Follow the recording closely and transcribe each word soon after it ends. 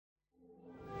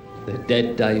They're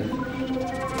dead, Dave.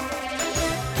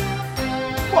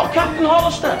 What, Captain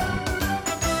Hollister?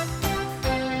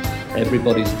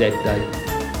 Everybody's dead,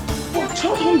 Dave. What,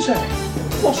 Todd Hunter?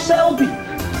 What, Selby?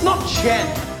 Not Chen.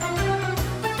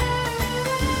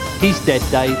 He's dead,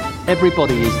 Dave.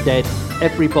 Everybody is dead.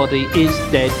 Everybody is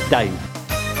dead, Dave.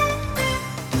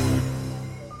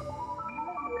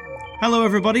 Hello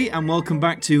everybody and welcome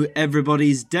back to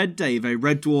Everybody's Dead Dave, a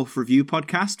Red Dwarf review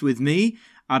podcast with me,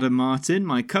 Adam Martin,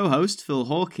 my co-host Phil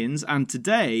Hawkins, and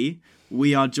today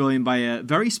we are joined by a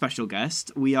very special guest.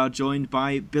 We are joined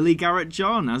by Billy Garrett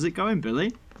John. How's it going,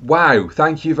 Billy? Wow,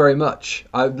 thank you very much.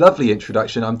 Lovely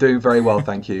introduction. I'm doing very well,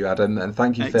 thank you, Adam, and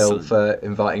thank you, Excellent. Phil, for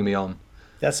inviting me on.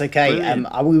 That's okay.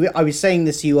 I was saying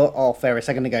this to you off air a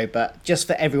second ago, but just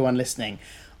for everyone listening,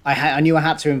 I knew I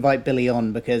had to invite Billy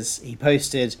on because he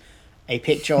posted a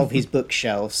picture of his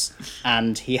bookshelves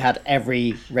and he had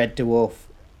every Red Dwarf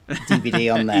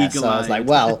DVD on there. So I was like,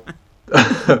 well,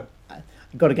 I've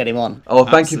got to get him on. Oh,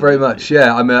 thank you very Absolutely. much.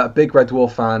 Yeah, I'm a big Red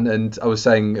Dwarf fan, and I was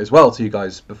saying as well to you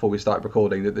guys before we started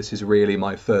recording that this is really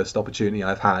my first opportunity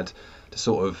I've had to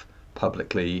sort of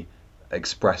publicly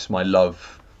express my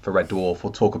love for Red Dwarf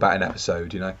or talk about an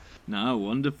episode, you know. No,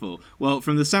 wonderful. Well,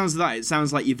 from the sounds of that, it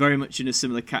sounds like you're very much in a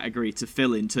similar category to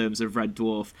Phil in terms of Red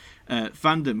Dwarf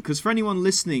fandom. Because for anyone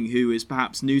listening who is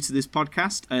perhaps new to this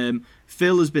podcast,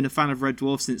 Phil has been a fan of Red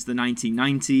Dwarf since the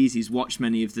 1990s. He's watched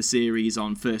many of the series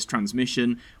on first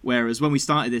transmission, whereas when we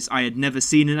started this, I had never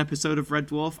seen an episode of Red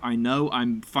Dwarf. I know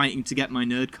I'm fighting to get my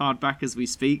nerd card back as we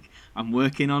speak. I'm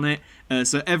working on it.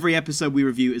 So every episode we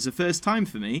review is a first time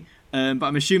for me. But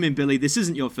I'm assuming, Billy, this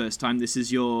isn't your first time. This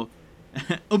is your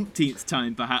umpteenth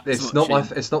time, perhaps. It's watching.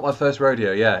 not my first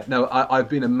rodeo. Yeah, no, I've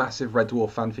been a massive Red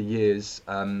Dwarf fan for years.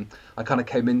 I kind of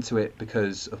came into it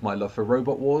because of my love for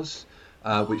Robot Wars,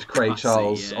 which Craig Classy,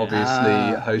 Charles yeah. obviously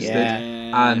hosted.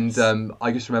 Yes. And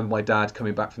I just remember my dad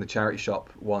coming back from the charity shop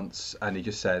once, and he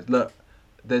just said, "Look,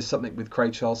 there's something with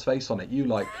Craig Charles' face on it. You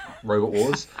like Robot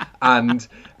Wars." And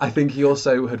I think he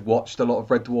also had watched a lot of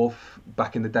Red Dwarf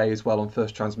back in the day as well on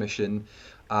first transmission.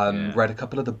 Read a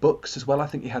couple of the books as well. I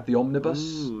think he had the omnibus.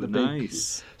 Ooh, the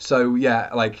nice. So yeah,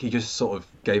 like he just sort of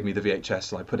gave me the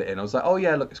VHS and I put it in. I was like, oh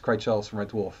yeah, look, it's Craig Charles from Red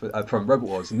Dwarf, from Robot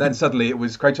Wars. And then suddenly it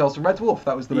was Craig Charles from Red Dwarf.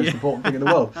 That was the most important thing in the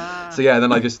world. So yeah,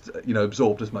 then I just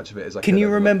absorbed as much of it as I could. Can you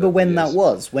over remember the when years. that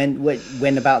was?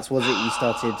 When abouts was it you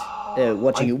started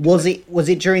watching it? Was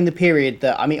it during the period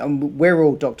that, I mean, we're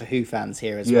all Doctor Who fans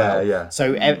here as well. Yeah.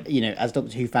 So as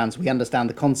Doctor Who fans, we understand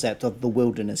the concept of the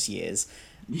wilderness years.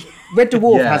 Red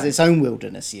Dwarf Yeah. has its own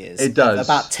wilderness years. It does.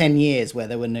 About 10 years where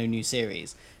there were no new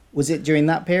series. Was it during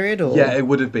that period? Or? Yeah, it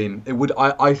would have been.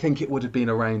 I think it would have been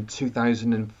around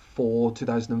 2004,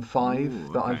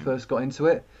 2005 that I first got into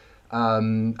it.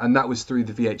 And that was through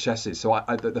the VHSs. So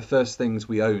the first things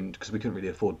we owned, because we couldn't really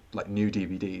afford like new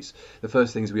DVDs, the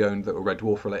first things we owned that were Red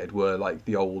Dwarf related were like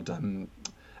the old.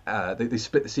 They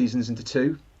split the seasons into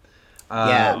two.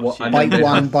 Yeah, and bite then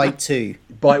one, bite two.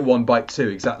 Bite one, bite two,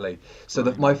 exactly. So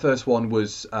my first one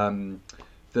was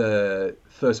the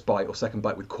first bite or second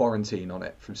bite with Quarantine on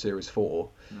it from series 4.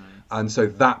 Nice. And so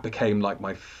that became like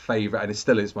my favourite, and it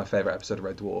still is my favourite episode of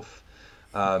Red Dwarf.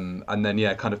 And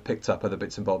then kind of picked up other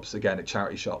bits and bobs again at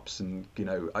charity shops, and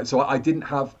so I didn't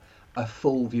have a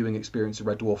full viewing experience of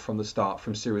Red Dwarf from the start,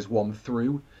 from series 1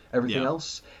 through everything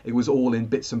else. It was all in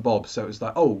bits and bobs. So it was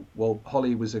like, oh well,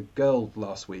 Holly was a girl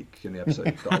last week in the episode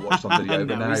that I watched on video,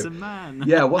 but Now now he's a man.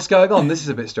 yeah, what's going on? This is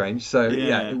a bit strange. So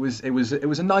Yeah. it was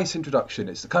a nice introduction.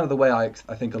 It's kind of the way I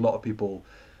think a lot of people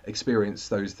experience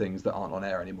those things that aren't on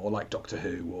air anymore, like Doctor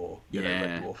Who or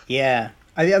Red Dwarf. Yeah.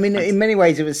 I mean, in many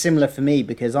ways it was similar for me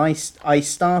because I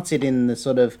started in the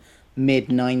sort of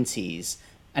mid-90s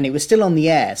and it was still on the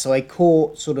air. So I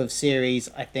caught sort of series,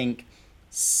 I think,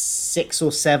 6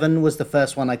 or 7 was the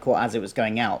first one I caught as it was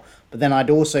going out. But then I'd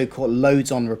also caught loads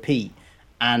on repeat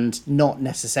and not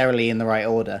necessarily in the right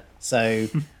order. So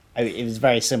it was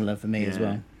very similar for me as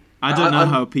well. I don't know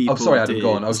how people. I'm sorry, Adam. did.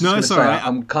 Go on. I was no, just going to sorry. say,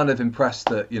 I'm kind of impressed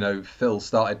that Phil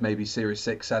started maybe series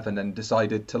 6, 7, and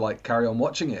decided to like carry on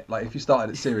watching it. Like if you started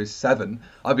at series 7,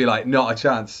 I'd be like, not a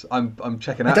chance. I'm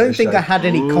checking out. I don't this think show. I had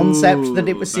any concept that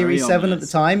it was very series 7 at the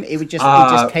ominous. time. It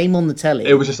just came on the telly.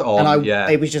 It was just on. And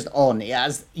yeah. it was just on.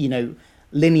 As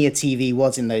linear TV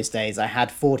was in those days. I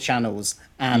had 4 channels,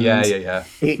 and Yeah.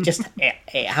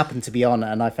 it happened to be on,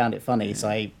 and I found it funny, so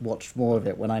I watched more of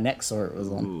it when I next saw it was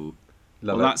on. Ooh.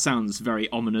 Love Well, it. that sounds very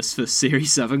ominous for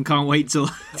Series 7. Can't wait till we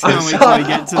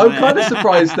get to I'm there. kind of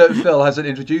surprised that Phil hasn't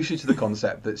introduced you to the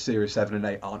concept that series 7 and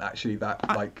 8 aren't actually that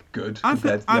like good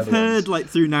compared to the I've other heard ones. like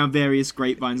through now various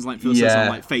grapevines, like Phil says Yeah. on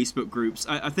like Facebook groups.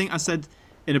 I think I said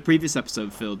in a previous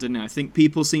episode, Phil, didn't I? I think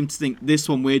people seem to think this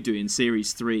one we're doing,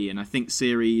 Series 3, and I think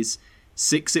Series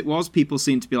 6 it was, people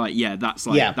seem to be like, that's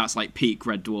like peak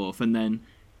Red Dwarf. And then,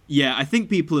 I think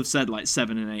people have said like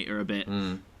 7 and 8 are a bit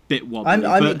wobbly.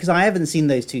 I mean, because I haven't seen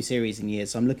those two series in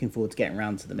years, so I'm looking forward to getting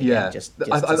around to them again. Yeah,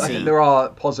 I think there are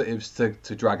positives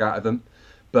to drag out of them,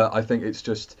 but I think it's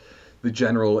just the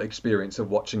general experience of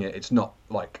watching it. It's not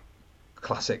like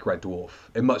classic Red Dwarf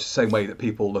in much the same way that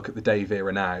people look at the Dave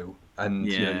era now, and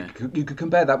you could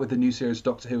compare that with the new series of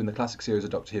Doctor Who and the classic series of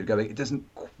Doctor Who. Going, it doesn't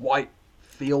quite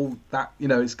feel that,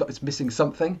 it's missing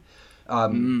something.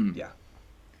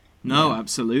 No,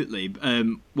 absolutely.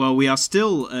 Well, we are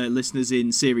still listeners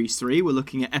in Series 3. We're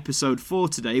looking at Episode 4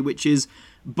 today, which is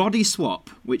Body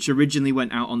Swap, which originally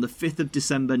went out on the 5th of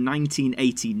December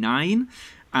 1989.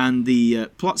 And the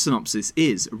plot synopsis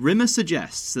is, Rimmer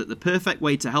suggests that the perfect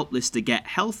way to help Lister get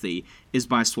healthy is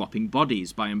by swapping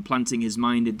bodies, by implanting his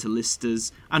mind into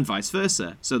Lister's and vice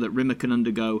versa, so that Rimmer can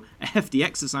undergo a hefty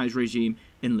exercise regime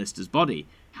in Lister's body.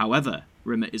 However,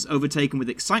 Rimmer is overtaken with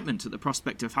excitement at the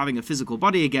prospect of having a physical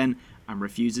body again and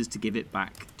refuses to give it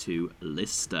back to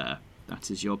Lister. That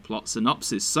is your plot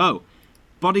synopsis. So,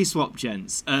 Body Swap,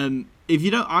 gents. If you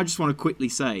don't, I just want to quickly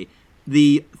say,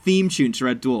 the theme tune to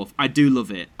Red Dwarf, I do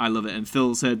love it. I love it, and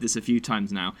Phil's heard this a few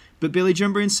times now. But Billy, do you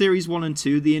remember in Series 1 and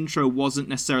 2, the intro wasn't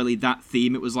necessarily that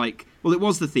theme. It was like, well, it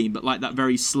was the theme, but like that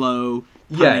very slow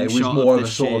it was more of a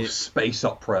ship. sort of space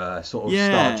opera, sort of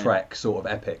Star Trek sort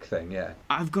of epic thing,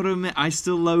 I've got to admit, I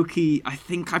still low-key, I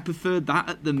think I preferred that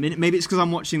at the minute. Maybe it's because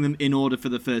I'm watching them in order for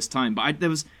the first time, but there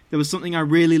was something I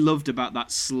really loved about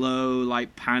that slow,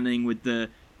 like, panning with the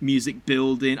music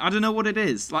building. I don't know what it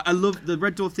is. Like, I love the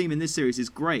Red Dwarf theme in this series is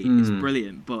great. It's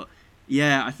brilliant, but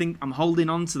I think I'm holding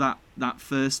on to that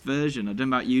first version. I don't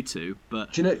know about you two,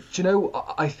 but do you know?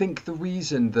 I think the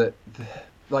reason that,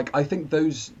 I think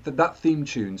that theme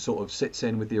tune sort of sits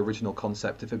in with the original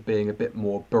concept of it being a bit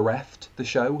more bereft. The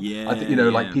show, I think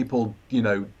like people,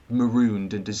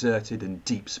 marooned and deserted in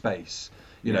deep space.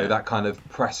 That kind of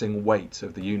pressing weight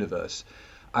of the universe.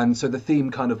 And so the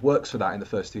theme kind of works for that in the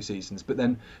first two seasons. But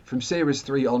then from Series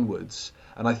 3 onwards,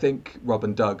 and I think Rob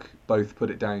and Doug both put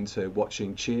it down to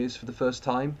watching Cheers for the first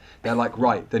time, they're like,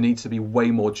 right, there needs to be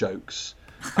way more jokes.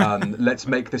 Let's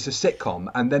make this a sitcom.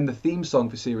 And then the theme song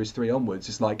for Series 3 onwards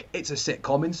is like, it's a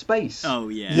sitcom in space. Oh,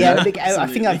 yeah. Yeah, I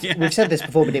think we've said this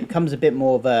before, but it becomes a bit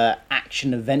more of a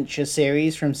action-adventure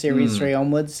series from Series 3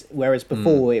 onwards, whereas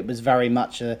before it was very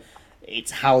much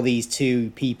it's how these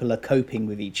two people are coping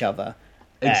with each other.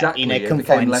 Exactly, in a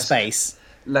confined space.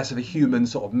 Less of a human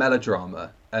sort of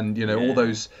melodrama, and all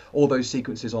those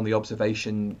sequences on the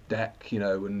observation deck,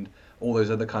 and all those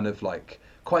other kind of like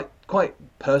quite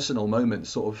personal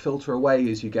moments sort of filter away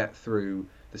as you get through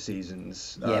the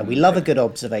seasons. We love a good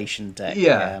observation deck.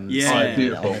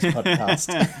 Beautiful on this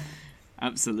podcast.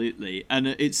 Absolutely, and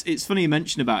it's funny you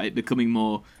mention about it becoming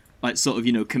more like sort of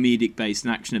comedic based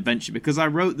and action adventure, because I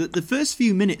wrote that the first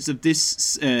few minutes of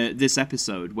this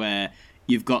episode where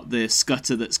you've got the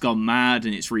Scudder that's gone mad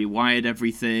and it's rewired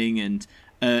everything, and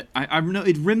I've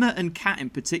noted Rimmer and Cat in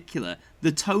particular,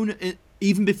 the tone,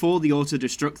 even before the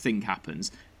auto-destruct thing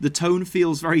happens, the tone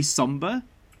feels very somber.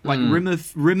 Like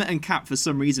Rimmer and Cat for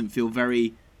some reason feel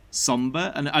very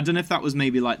somber, and I don't know if that was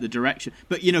maybe like the direction,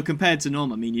 but compared to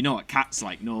normal, I mean, what Cat's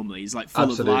like normally, he's like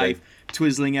full of life,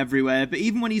 twizzling everywhere, but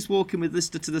even when he's walking with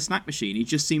Lister to the snack machine, he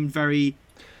just seemed very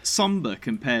somber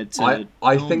compared to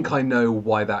I think I know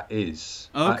why that is.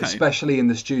 Okay. Especially in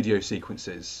the studio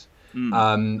sequences.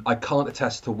 I can't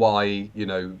attest to why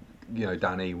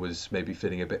Danny was maybe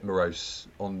feeling a bit morose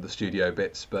on the studio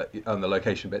bits, but on the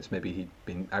location bits, maybe he'd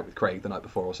been out with Craig the night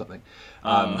before or something.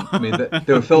 I mean,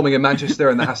 they were filming in Manchester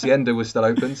and the Hacienda was still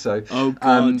open, so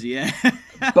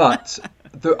but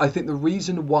I think the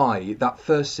reason why that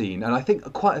first scene, and I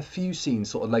think quite a few scenes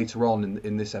sort of later on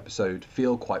in this episode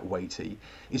feel quite weighty,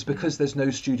 is because there's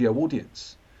no studio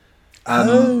audience.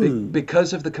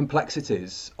 Because of the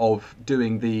complexities of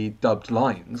doing the dubbed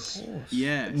lines.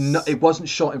 Yes. It wasn't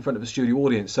shot in front of a studio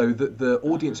audience, so the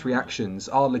audience reactions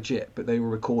are legit, but they were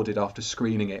recorded after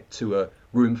screening it to a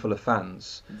room full of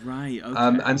fans. Right,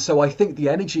 okay. And so I think the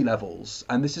energy levels,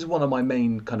 and this is one of my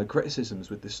main kind of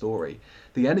criticisms with this story,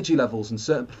 the energy levels in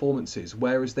certain performances,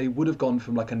 whereas they would have gone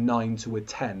from like a 9 to a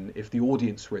 10 if the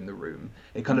audience were in the room,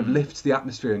 it kind of lifts the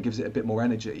atmosphere and gives it a bit more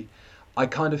energy. I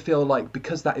kind of feel like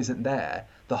because that isn't there,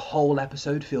 the whole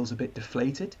episode feels a bit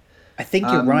deflated. I think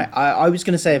you're right. I was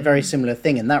going to say a very similar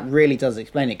thing, and that really does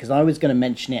explain it, because I was going to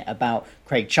mention it about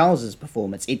Craig Charles's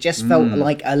performance. It just felt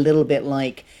like a little bit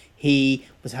like he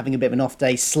was having a bit of an off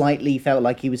day, slightly felt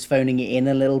like he was phoning it in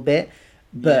a little bit.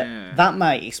 But Yeah. that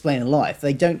might explain a lot. If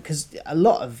they don't, because a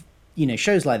lot of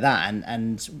shows like that,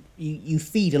 and you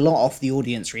feed a lot off the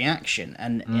audience reaction,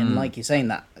 and like you're saying,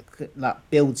 that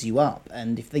builds you up.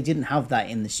 And if they didn't have that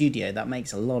in the studio, that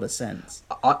makes a lot of sense.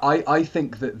 I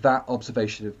think that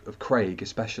observation of Craig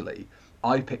especially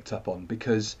I picked up on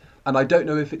because, and I don't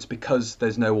know if it's because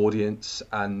there's no audience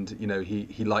and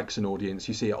he likes an audience.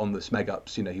 You see it on the Smeg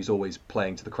Ups, he's always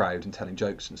playing to the crowd and telling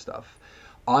jokes and stuff.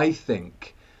 I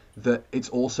think that it's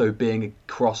also being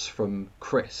across from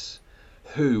Chris,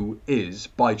 who is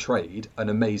by trade an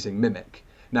amazing mimic.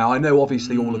 Now I know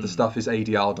obviously all of the stuff is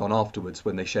ADR'd on afterwards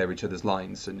when they share each other's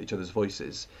lines and each other's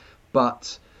voices,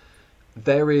 but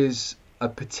there is a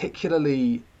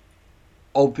particularly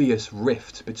obvious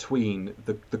rift between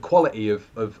the quality of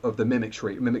the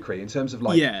mimicry in terms of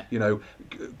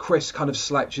Chris kind of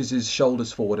slouches his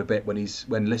shoulders forward a bit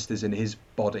when Lister's in his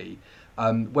body,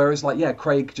 whereas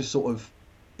Craig just sort of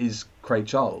is Craig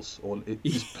Charles or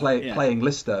is playing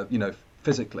Lister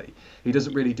physically. He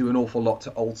doesn't really do an awful lot to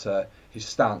alter his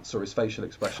stance or his facial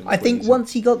expression. I think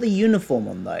once he got the uniform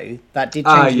on, though, that did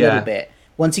change a little bit.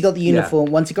 Once he got the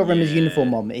uniform, once he got Rimmer's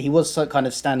uniform on, he was kind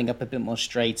of standing up a bit more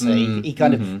straighter. He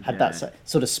kind of had that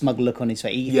sort of smug look on his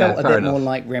face. He felt a bit more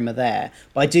like Rimmer there.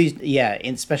 But I do,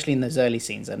 especially in those early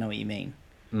scenes, I know what you mean.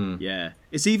 Yeah,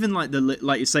 it's even like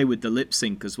like you say with the lip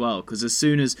sync as well, because as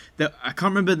soon as I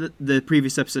can't remember the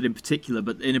previous episode in particular,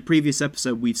 but in a previous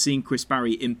episode we've seen Chris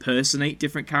Barry impersonate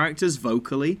different characters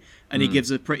vocally, and he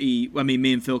gives a pretty, I mean,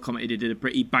 me and Phil commented he did a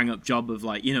pretty bang up job of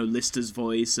Lister's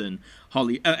voice and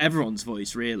Holly, everyone's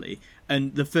voice really.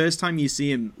 And the first time you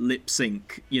see him lip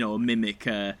sync, or mimic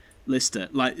Lister,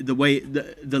 like the way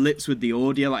the lips with the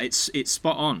audio, like it's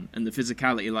spot on, and the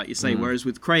physicality, like you say. Whereas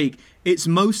with Craig, it's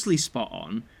mostly spot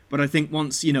on. But I think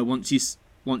once you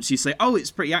say, oh, it's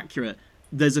pretty accurate,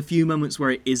 there's a few moments where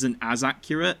it isn't as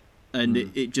accurate, and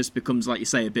it just becomes, like you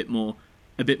say, a bit more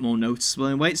noticeable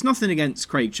in a way. It's nothing against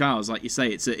Craig Charles, like you say.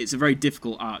 It's a very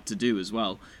difficult art to do as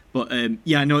well. But I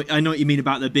know what you mean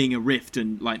about there being a rift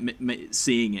and like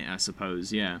seeing it, I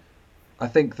suppose. Yeah. I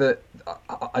think that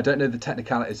I don't know the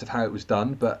technicalities of how it was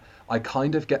done, but I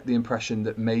kind of get the impression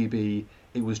that maybe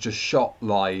it was just shot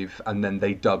live and then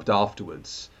they dubbed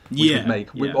afterwards. Which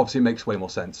obviously makes way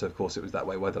more sense. So of course it was that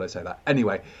way. Why did I say that?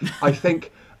 Anyway, I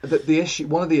think that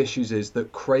one of the issues is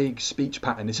that Craig's speech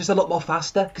pattern is just a lot more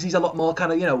faster because he's a lot more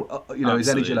kind of his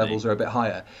energy levels are a bit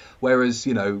higher, whereas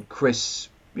Chris.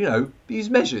 He's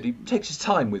measured. He takes his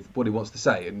time with what he wants to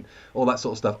say and all that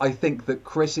sort of stuff. I think that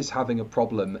Chris is having a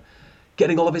problem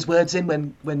getting all of his words in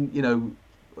when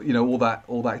all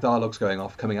that dialogue's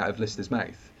coming out of Lister's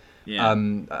mouth.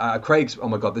 Yeah. Craig's, oh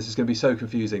my god, this is going to be so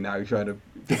confusing now, trying to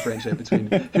differentiate between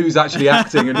who's actually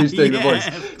acting and who's doing the voice.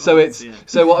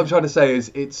 So what I'm trying to say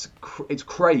is it's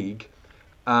Craig,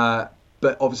 but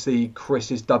obviously Chris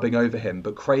is dubbing over him.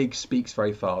 But Craig speaks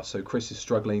very fast, so Chris is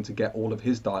struggling to get all of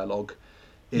his dialogue.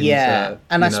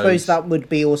 And I suppose that would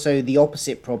be also the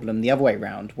opposite problem the other way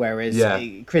around, whereas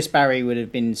Chris Barry would have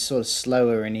been sort of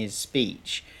slower in his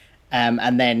speech,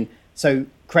 and then so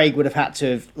Craig would have had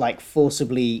to have like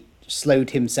forcibly slowed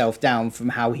himself down from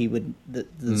how he would the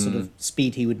sort of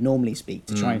speed he would normally speak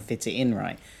to try and fit it in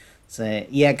right. So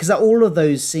because all of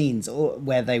those scenes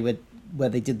where they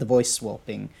did the voice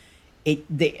swapping, it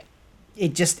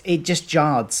just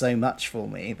jarred so much for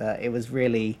me that it was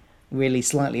really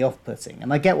slightly off-putting,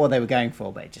 and I get what they were going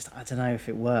for, but I don't know if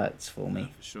it worked for me. Yeah,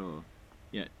 for sure.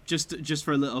 Yeah, just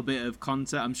for a little bit of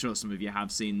context, I'm sure some of you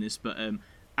have seen this, but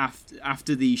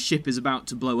after the ship is about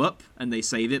to blow up and they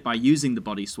save it by using the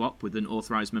body swap with an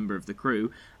authorized member of the crew,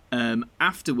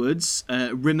 afterwards,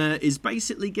 Rimmer is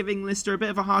basically giving Lister a bit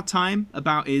of a hard time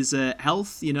about his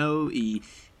health. He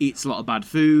eats a lot of bad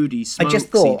food, he smokes, I just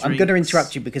thought, I'm going to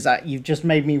interrupt you because you've just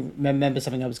made me remember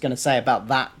something I was going to say about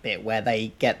that bit where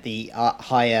they get the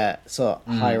higher up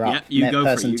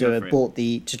person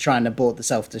to try and abort the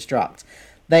self-destruct.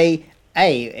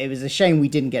 It was a shame we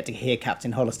didn't get to hear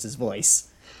Captain Hollister's voice.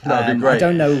 That'd be great. I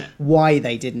don't know why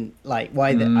they didn't, I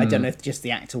don't know if just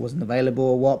the actor wasn't available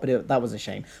or what, but that was a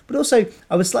shame. But also,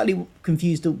 I was slightly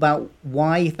confused about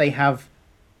why, if they have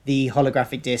the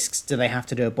holographic discs, do they have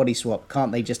to do a body swap?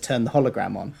 Can't they just turn the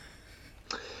hologram on?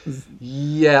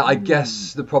 Yeah, I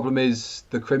guess the problem is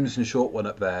the Crimson Short one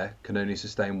up there can only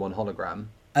sustain one hologram.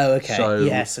 Oh, okay. So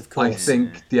yes, of course. I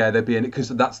think, there'd be because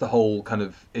that's the whole kind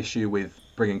of issue with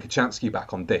bringing Kachansky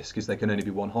back on disc, is they can only be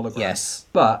one hologram. Yes.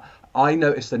 But I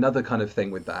noticed another kind of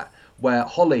thing with that, where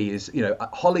Holly is,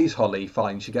 Holly's Holly,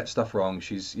 fine, she gets stuff wrong,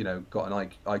 she's, got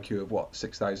an IQ of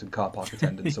 6,000 car park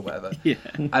attendants or whatever. Yeah.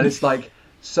 And it's like,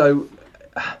 so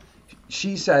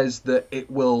she says that it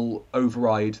will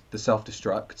override the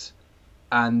self-destruct,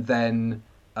 and then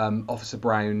Officer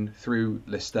Brown through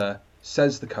Lister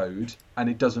says the code and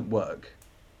it doesn't work.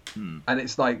 And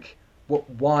it's like, what?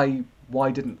 Why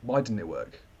didn't it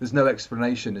work? There's no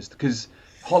explanation as because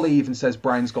Holly even says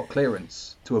Brown's got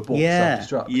clearance to abort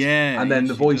self-destruct. Yeah, and then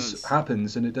the she voice does.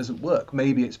 happens and it doesn't work.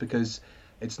 Maybe it's because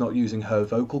it's not using her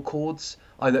vocal cords.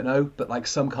 I don't know, but like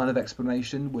some kind of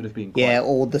explanation would have been quite... Yeah,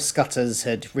 or the scutters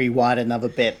had rewired another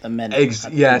bit that meant... yes,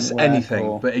 didn't work, anything.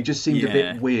 or... But it just seemed a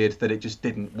Yeah. bit weird that it just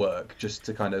didn't work. Just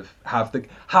to kind of have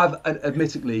an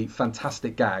admittedly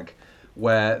fantastic gag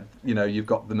where, you know, you've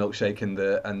got the milkshake and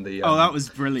the Oh, that was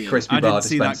brilliant. crispy I bar didn't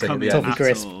see that dispensing at coming the end. at Toffee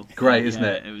crisp. all. Great, isn't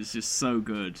it? It was just so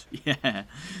good. Yeah.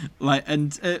 Like,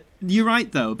 and you're right,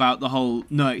 though, about the whole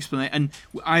no explanation. And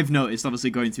I've noticed, obviously,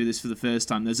 going through this for the first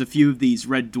time, there's a few of these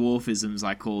red dwarfisms,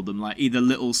 I call them, like either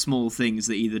little small things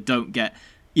that either don't get,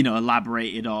 you know,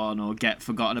 elaborated on or get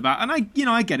forgotten about. And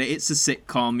I get it. It's a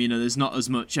sitcom, you know, there's not as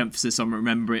much emphasis on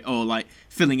remember it or like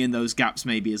filling in those gaps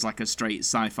maybe as like a straight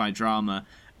sci-fi drama.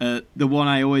 The one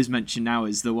I always mention now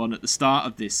is the one at the start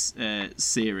of this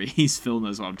series. Phil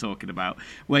knows what I'm talking about.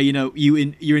 Where, you know,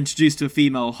 you're introduced to a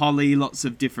female Holly, lots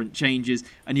of different changes,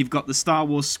 and you've got the Star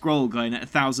Wars scroll going at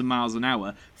 1,000 miles an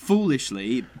hour.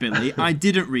 Foolishly, Billy, I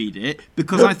didn't read it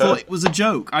because I thought it was a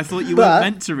joke. I thought you weren't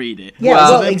meant to read it. Yeah,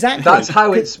 Well, well, exactly. That's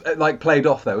how it's like played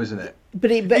off, though, isn't it? But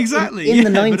Exactly, in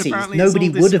the yeah, but 90s, apparently it's nobody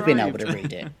all would have been able to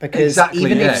described. read it. Because Exactly,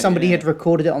 even yeah, if somebody yeah. had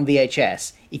recorded it on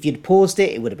VHS, if you'd paused it,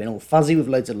 it would have been all fuzzy with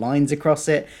loads of lines across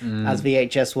it, as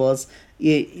VHS was.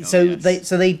 yes. So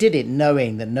they did it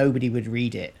knowing that nobody would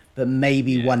read it, but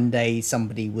maybe one day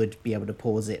somebody would be able to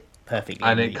pause it perfectly.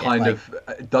 And it read kind like-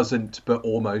 of doesn't,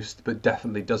 but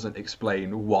definitely doesn't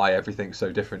explain why everything's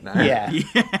so different now. Yeah.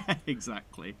 Yeah,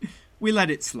 exactly. We let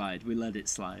it slide.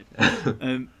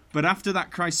 But after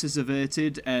that crisis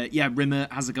averted, Rimmer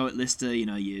has a go at Lister. You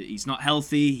know, he's not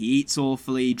healthy. He eats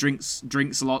awfully, drinks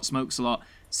a lot, smokes a lot.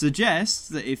 Suggests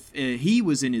that if he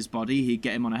was in his body, he'd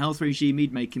get him on a health regime.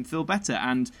 He'd make him feel better.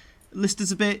 And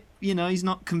Lister's a bit, you know, he's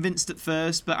not convinced at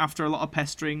first, but after a lot of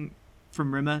pestering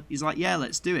from Rimmer, he's like, yeah,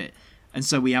 let's do it. And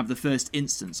so we have the first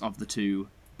instance of the two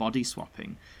body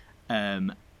swapping,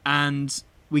 and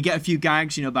we get a few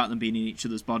gags, you know, about them being in each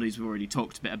other's bodies. We've already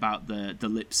talked a bit about the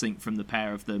lip sync from the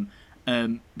pair of them.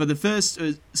 But the first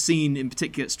scene in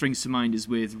particular that springs to mind is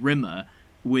with Rimmer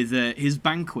with his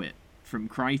banquet from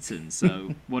Crichton.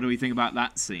 So what do we think about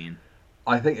that scene?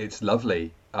 I think it's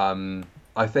lovely.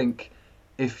 I think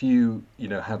if you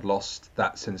had lost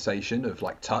that sensation of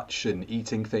like touch and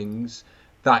eating things,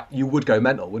 that you would go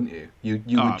mental, wouldn't you? You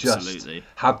would just absolutely.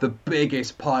 have the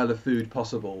biggest pile of food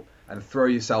possible and throw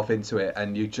yourself into it,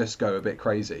 and you just go a bit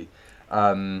crazy.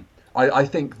 I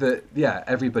think that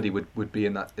everybody would be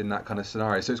in that kind of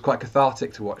scenario. So it's quite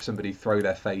cathartic to watch somebody throw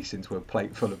their face into a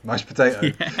plate full of mashed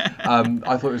potato.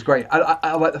 I thought it was great.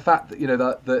 I like the fact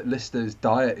that that Lister's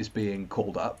diet is being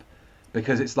called up,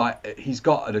 because it's like he's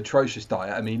got an atrocious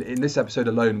diet. I mean, in this episode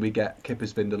alone, we get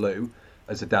Kippers Vindaloo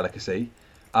as a delicacy.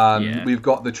 We've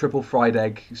got the triple fried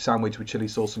egg sandwich with chili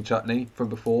sauce and chutney from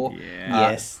before.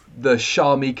 Yes. The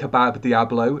Shami Kebab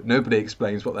Diablo. Nobody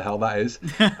explains what the hell that is.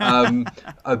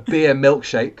 A beer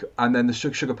milkshake, and then the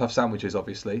sugar puff sandwiches.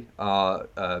 Obviously,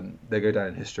 they go down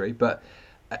in history. But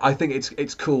I think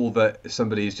it's cool that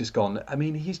somebody's just gone. I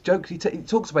mean, he's jokes. He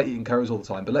talks about eating curries all the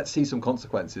time, but let's see some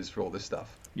consequences for all this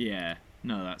stuff. Yeah,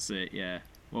 no, that's it. Yeah.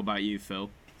 What about you, Phil?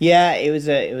 Yeah, it was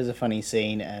a funny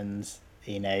scene, and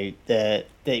you know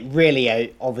they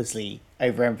really obviously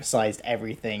overemphasized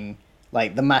everything,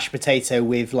 like the mashed potato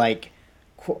with like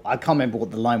I can't remember what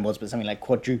the line was, but something like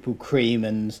quadruple cream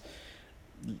and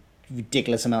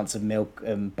ridiculous amounts of milk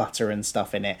and butter and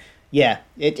stuff in it. Yeah,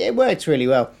 it works really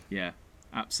well. Yeah,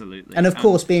 absolutely. And of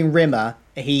course, being Rimmer,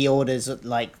 he orders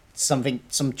like some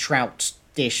trout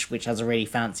dish which has a really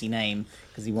fancy name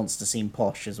because he wants to seem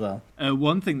posh as well.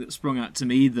 One thing that sprung out to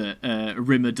me that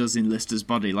Rimmer does in Lister's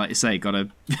body, like you say, gotta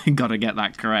get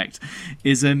that correct,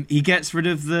 is he gets rid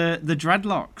of the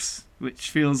dreadlocks, which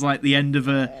feels like the end of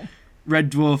a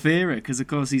Red Dwarf era, because of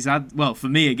course he's had, well, for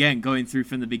me again, going through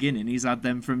from the beginning, he's had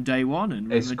them from day one,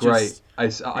 and it's great.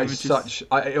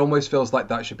 It almost feels like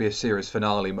that should be a series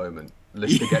finale moment.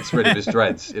 Lister gets rid of his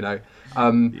dreads, you know.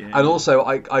 And also,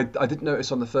 I didn't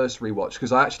notice on the first rewatch,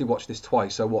 because I actually watched this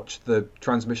twice. I watched the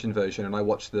transmission version and I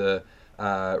watched the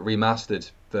remastered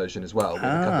version as well, with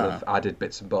a couple of added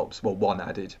bits and bobs. Well, one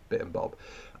added bit and bob.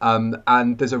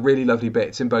 And there's a really lovely bit,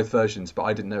 it's in both versions, but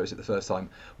I didn't notice it the first time,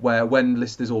 where when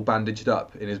Lister's all bandaged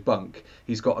up in his bunk,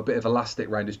 he's got a bit of elastic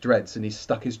around his dreads and he's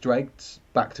stuck his dreads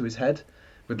back to his head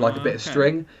with like a bit of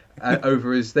string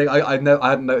over his thing. I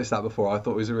hadn't noticed that before. I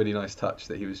thought it was a really nice touch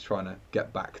that he was trying to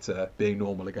get back to being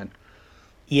normal again.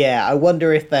 Yeah, I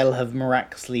wonder if they'll have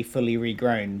miraculously fully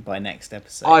regrown by next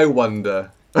episode. I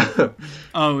wonder.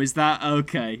 Oh, is that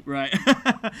okay? Right.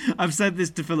 I've said this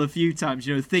to Phil a few times.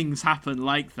 You know, things happen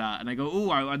like that, and I go, "Oh,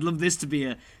 I'd love this to be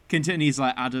a continue." He's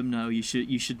like, "Adam, no, you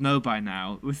should know by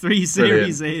now. We're 3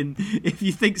 series in. If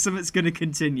you think something's going to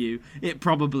continue, it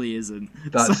probably isn't."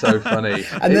 That's so funny.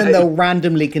 And then they'll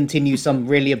randomly continue some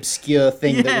really obscure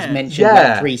thing that was mentioned Yeah.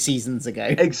 like 3 seasons ago.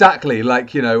 Exactly,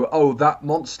 like, you know, oh, that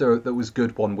monster that was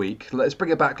good one week, let's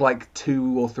bring it back like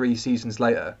 2 or 3 seasons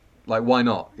later. Like, why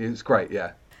not? It's great,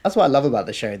 yeah. That's what I love about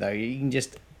the show, though. You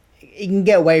can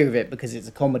get away with it because it's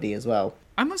a comedy as well.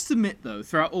 I must admit, though,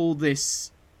 throughout all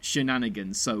this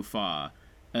shenanigans so far,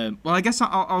 well, I guess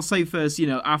I'll say first, you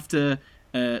know, after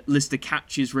Lister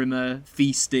catches Rimmer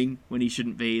feasting when he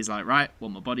shouldn't be, he's like, right,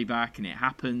 want my body back, and it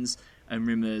happens. And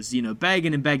Rimmer's, you know,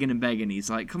 begging and begging and begging. He's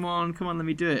like, come on, let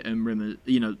me do it. And Rimmer,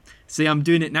 you know, see, I'm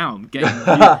doing it now. I'm getting.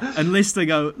 And Lister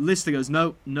goes,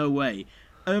 no way.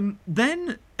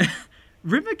 Then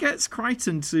Rimmer gets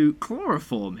Crichton to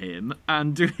chloroform him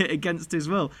and do it against his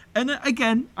will. And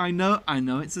again, I know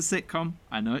it's a sitcom.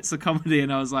 I know it's a comedy.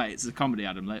 And I was like, it's a comedy,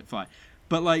 Adam, let it fly.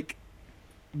 But, like,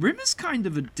 Rimmer's kind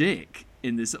of a dick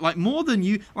in this. Like, more than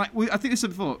you... Like, I think I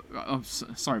said before... Oh,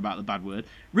 sorry about the bad word.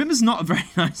 Rimmer's not a very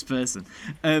nice person.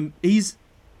 He's...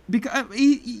 Because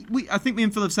I think me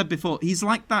and Phil have said before, he's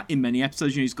like that in many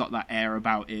episodes. You know, he's got that air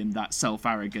about him, that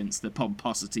self-arrogance, the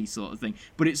pomposity sort of thing.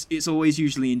 But it's always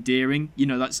usually endearing. You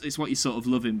know, it's what you sort of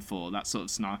love him for, that sort of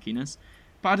snarkiness.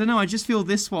 But I don't know, I just feel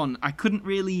this one, I couldn't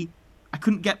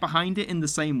get behind it in the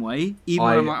same way. Even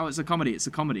when I'm like, oh, it's a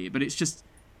comedy. But it's just,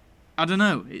 I don't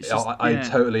know. It's just, I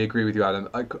totally agree with you, Adam.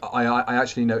 I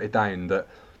actually noted down that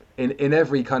in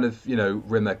every kind of, you know,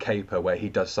 Rimmer caper where he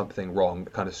does something wrong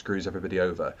that kind of screws everybody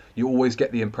over, you always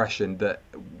get the impression that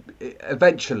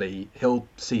eventually he'll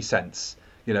see sense,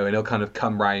 you know, and he'll kind of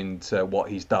come round to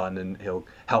what he's done and he'll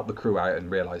help the crew out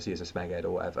and realise he is a smeghead or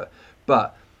whatever.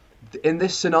 But in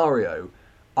this scenario,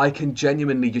 I can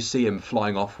genuinely just see him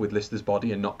flying off with Lister's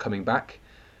body and not coming back.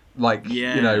 Like,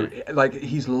 you know, like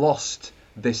he's lost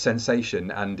this sensation,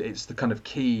 and it's the kind of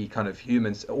key kind of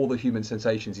all the human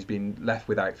sensations he's been left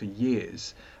without for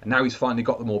years, and now he's finally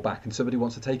got them all back and somebody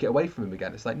wants to take it away from him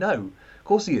again. It's like, no, of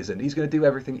course he isn't. He's going to do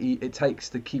everything it takes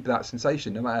to keep that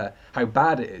sensation, no matter how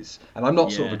bad it is. And I'm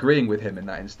not sort of agreeing with him in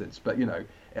that instance, but, you know,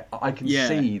 I can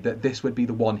see that this would be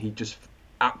the one he just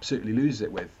absolutely loses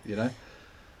it with, you know.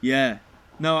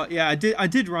 No, yeah, I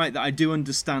did write that I do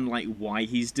understand like why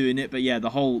he's doing it, but yeah,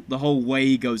 the whole way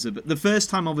he goes about. The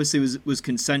first time obviously was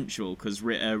consensual because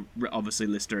obviously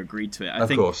Lister agreed to it.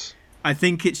 Of course. I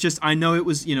think it's just, I know it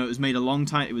was, you know, it was made a long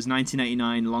time. It was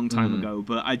 1989, a long time ago,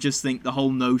 but I just think the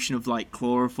whole notion of like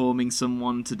chloroforming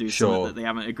someone to do something that they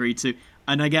haven't agreed to.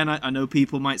 And again, I know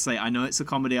people might say, I know it's a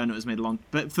comedy, I know it was made a long,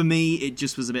 but for me, it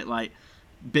just was a bit like,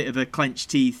 bit of a clenched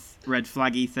teeth, red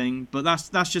flaggy thing. But that's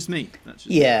just me.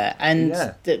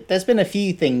 There's been a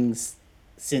few things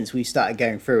since we started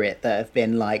going through it that have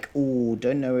been like, oh,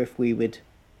 don't know if we would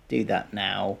do that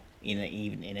now,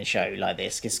 even in a show like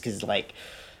this, because like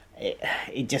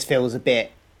it just feels a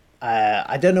bit.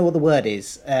 I don't know what the word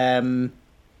is. Help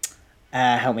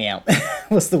me out.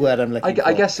 What's the word I'm looking for?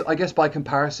 I guess by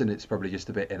comparison, it's probably just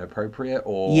a bit inappropriate,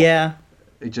 or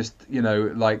it just, you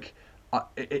know, like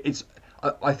it's.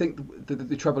 I think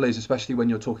the trouble is, especially when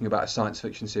you're talking about a science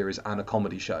fiction series and a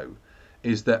comedy show,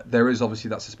 is that there is obviously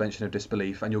that suspension of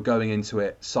disbelief, and you're going into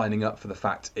it signing up for the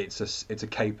fact it's a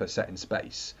caper set in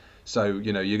space. So,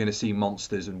 you know, you're going to see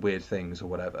monsters and weird things or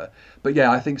whatever. But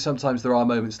yeah, I think sometimes there are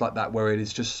moments like that where it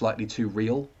is just slightly too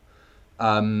real.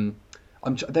 There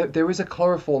is a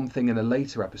chloroform thing in a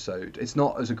later episode. It's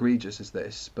not as egregious as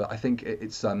this, but I think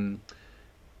it's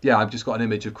I've just got an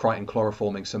image of Crichton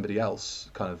chloroforming somebody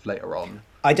else kind of later on.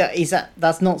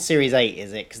 That's not Series 8,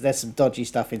 is it? Because there's some dodgy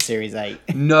stuff in Series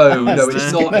 8. No,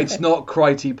 it's not. It's not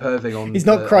Crichton perving on. It's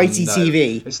not Crichton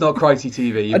TV. It's not Crichton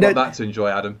TV. You've got that to enjoy,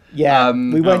 Adam. Yeah,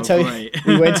 we won't tell you.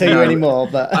 We won't tell you anymore.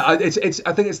 But I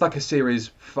think it's like a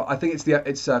series. I think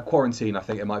it's Quarantine. I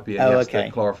think it might be. To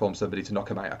chloroform somebody to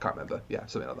knock him out. I can't remember. Yeah,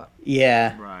 something like that.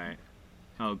 Yeah. Right.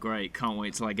 Oh, great! Can't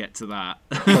wait till I get to that.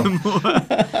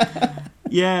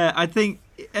 Yeah, I think,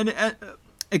 and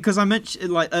because I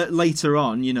mentioned like later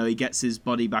on, you know, he gets his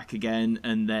body back again,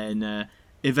 and then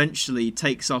eventually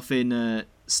takes off in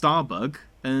Starbug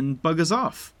and buggers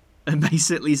off, and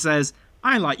basically says,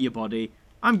 "I like your body.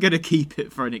 I'm gonna keep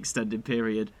it for an extended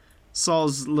period.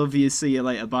 Soz, love you. See you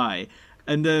later. Bye."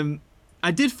 And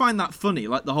I did find that funny.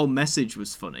 Like the whole message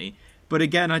was funny. But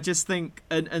again, I just think,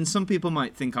 and some people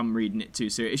might think I'm reading it too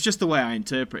serious. It's just the way I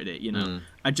interpret it, you know.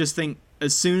 I just think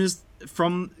as soon as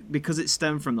because it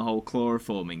stemmed from the whole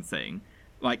chloroforming thing.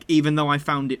 Like, even though I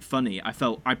found it funny, I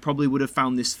felt I probably would have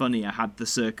found this funnier had the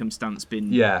circumstance been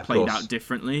played out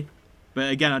differently. But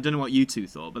again, I don't know what you two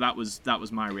thought, but that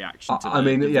was my reaction to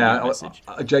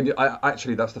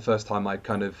actually, that's the first time I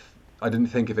didn't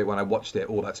think of it when I watched it.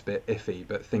 Oh, that's a bit iffy.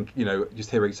 But just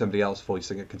hearing somebody else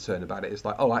voicing a concern about it, it's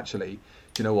like, oh, actually,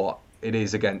 do you know what? It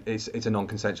is, again, it's a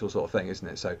non-consensual sort of thing, isn't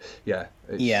it? So yeah,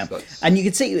 and you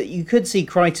could see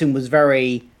Crichton was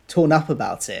very torn up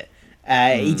about it.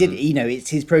 He did, it's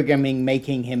his programming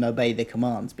making him obey the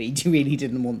commands, but he really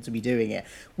didn't want to be doing it.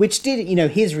 Which did,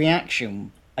 his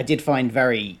reaction, I did find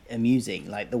very amusing.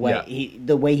 Like the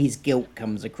way his guilt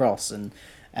comes across, and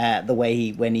the way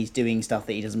when he's doing stuff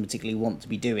that he doesn't particularly want to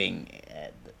be doing,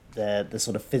 the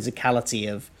sort of physicality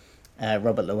of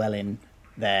Robert Llewellyn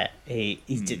there, he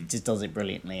just does it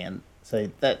brilliantly. And so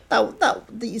that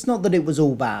it's not that it was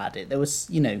all bad. There was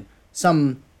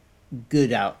some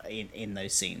good out in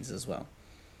those scenes as well.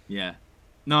 Yeah,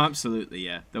 no, absolutely,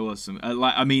 yeah. There was some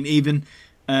even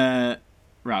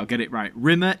right, I'll get it right.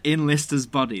 Rimmer in Lister's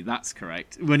body, that's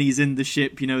correct. When he's in the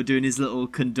ship, doing his little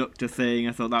conductor thing,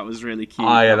 I thought that was really cute.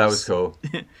 That was cool.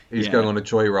 He's going on a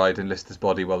joyride in Lister's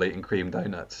body while eating cream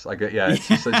donuts. It's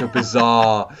just such a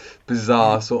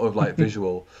bizarre sort of like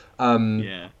visual.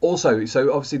 Also,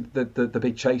 so obviously the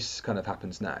big chase kind of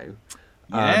happens now.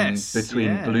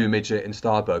 Between Blue Midget and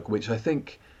Starbug, which I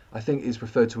think is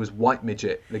referred to as White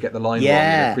Midget. They get the line wrong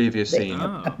in a previous scene.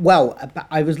 Well,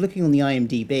 I was looking on the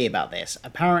IMDb about this.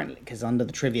 Apparently, because under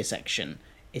the trivia section,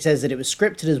 it says that it was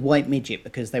scripted as White Midget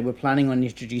because they were planning on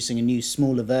introducing a new,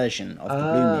 smaller version of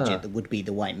the Blue Midget that would be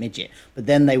the White Midget. But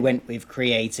then they went with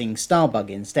creating Starbug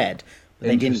instead, but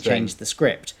they didn't change the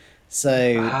script. So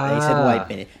they said White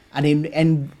Midget.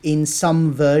 And in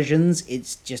some versions,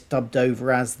 it's just dubbed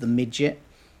over as the Midget.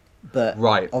 But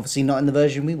obviously not in the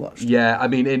version we watched. Yeah, I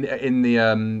mean, in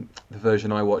the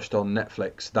version I watched on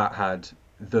Netflix, that had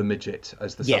the Midget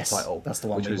as the subtitle. That's the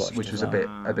one which was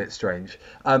a bit strange.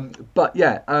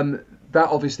 That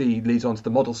obviously leads on to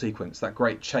the model sequence, that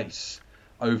great chase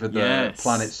over the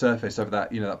planet's surface, over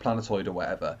that that planetoid or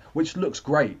whatever, which looks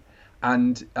great.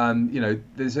 And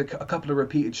there's a couple of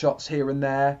repeated shots here and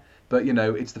there, but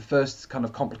it's the first kind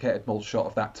of complicated model shot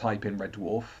of that type in Red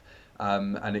Dwarf.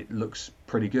 And it looks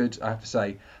pretty good, I have to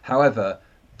say. However,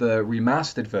 the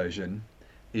remastered version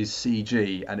is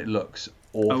CG, and it looks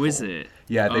awful. Oh, is it?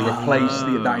 Yeah, they replaced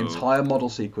that entire model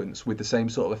sequence with the same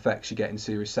sort of effects you get in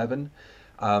Series 7,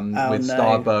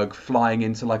 Starbug flying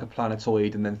into like a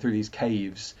planetoid and then through these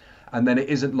caves. And then it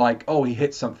isn't like, he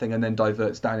hits something and then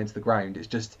diverts down into the ground. It's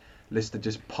just Lister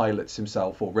just pilots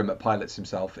himself, or Rimmer pilots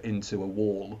himself into a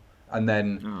wall. And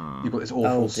then you've got this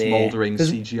awful smouldering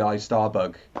CGI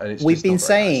Starbug. And we've been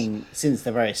saying since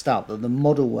the very start that the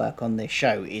model work on this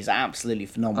show is absolutely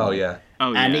phenomenal. Oh yeah.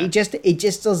 And it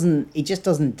just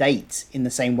doesn't date in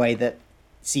the same way that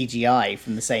CGI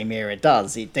from the same era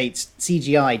does.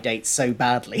 CGI dates so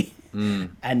badly,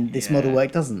 and this model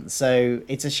work doesn't. So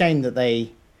it's a shame that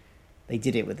they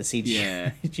did it with the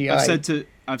CGI. Yeah.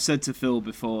 I've said to Phil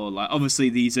before, like, obviously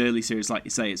these early series, like you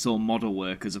say, it's all model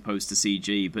work as opposed to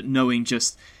CG, but knowing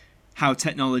just how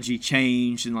technology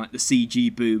changed and like the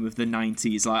CG boom of the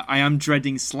 90s, like I am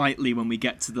dreading slightly when we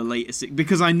get to the latest,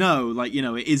 because I know, like,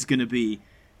 it is going to be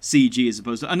CG as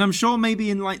opposed to, and I'm sure maybe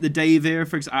in like the Dave era,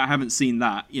 for example, I haven't seen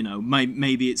that,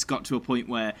 maybe it's got to a point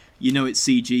where it's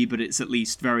CG, but it's at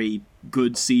least very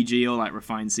good CG or like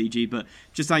refined CG. But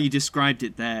just how you described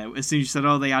it there, as soon as you said,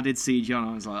 they added CG on,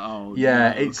 I was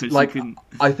like, it's like,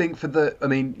 I think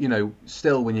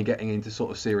still when you're getting into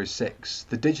sort of Series 6,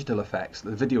 the digital effects,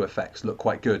 the video effects look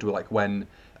quite good. Like when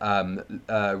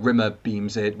Rimmer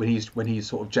beams it, when he's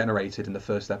sort of generated in the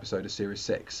first episode of Series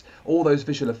 6, all those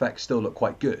visual effects still look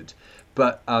quite good.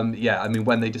 But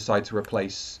when they decide to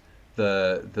replace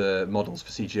the models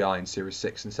for CGI in Series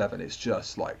 6 and 7, it's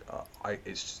just like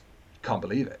can't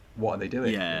believe it. What are they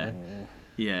doing?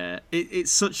 Yeah.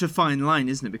 It's such a fine line,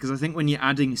 isn't it? Because I think when you're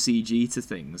adding CG to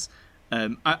things,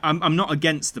 I'm not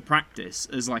against the practice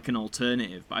as like an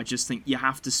alternative, but I just think you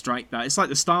have to strike that. It's like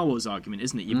the Star Wars argument,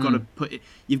 isn't it? You've got to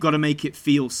you've got to make it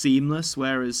feel seamless.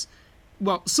 Whereas,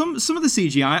 some of the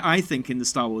CGI I think in the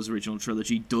Star Wars original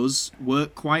trilogy does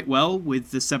work quite well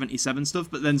with the 77 stuff,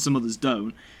 but then some others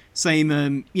don't. Same,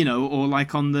 or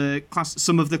like on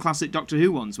some of the classic Doctor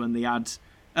Who ones when they add.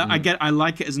 I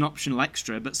like it as an optional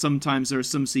extra, but sometimes there are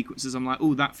some sequences I'm like,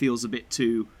 that feels a bit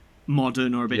too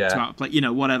modern or a bit too out of place,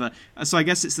 whatever. So I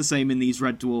guess it's the same in these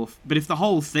Red Dwarf. But if the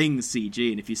whole thing's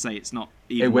CG, and if you say it's not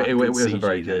even it wasn't CG,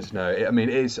 very good. No, I mean,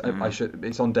 it's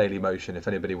on Daily Motion. If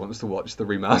anybody wants to watch the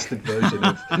remastered version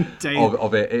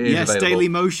of it, it is yes, available. Daily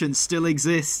Motion still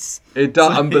exists. It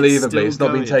does, So unbelievably. It's not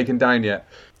been going. taken down yet.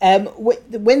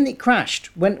 When it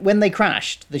crashed, when they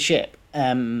crashed the ship,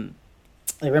 the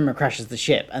Rimmer crashes the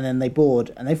ship, and then they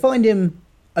board, and they find him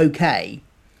okay,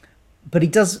 but he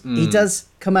does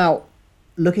come out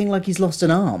looking like he's lost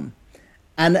an arm,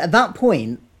 and at that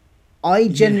point, I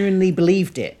genuinely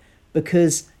believed it,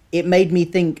 because it made me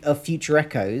think of Future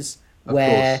Echoes,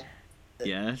 where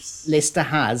Yes. Lister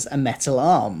has a metal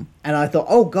arm, and I thought,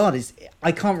 oh god,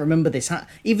 I can't remember this.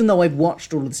 Even though I've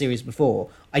watched all of the series before,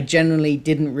 I generally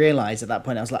didn't realize at that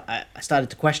point. I was like, I started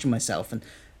to question myself, and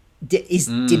did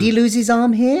he lose his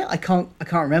arm here? I can't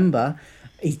remember.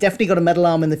 He's definitely got a metal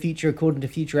arm in the future, according to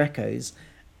Future Echoes.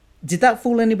 Did that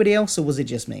fool anybody else, or was it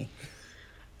just me?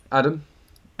 Adam?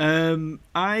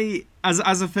 I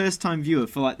as a first time viewer,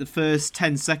 for like the first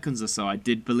 10 seconds or so, I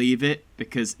did believe it,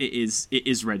 because it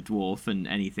is Red Dwarf and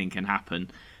anything can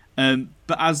happen.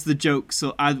 But as the joke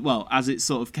as it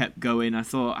sort of kept going, I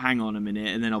thought, hang on a minute,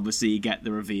 and then obviously you get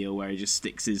the reveal where he just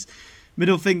sticks his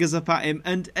middle fingers up at him,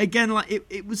 and again, like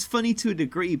it was funny to a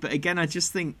degree, but again, I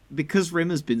just think because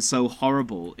Rimmer's been so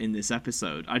horrible in this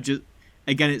episode,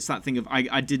 again, it's that thing of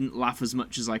I didn't laugh as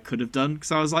much as I could have done,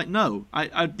 because I was like, no,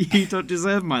 you don't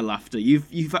deserve my laughter.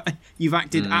 You've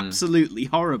acted absolutely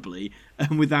horribly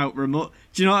and without remote.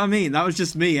 Do you know what I mean? That was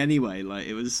just me anyway. Like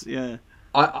it was, yeah.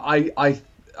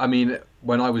 I mean,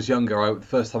 when I was younger, the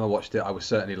first time I watched it, I was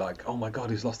certainly like, oh my god,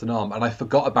 he's lost an arm, and I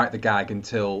forgot about the gag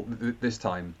until this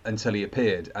time, until he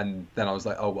appeared, and then I was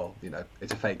like, oh well,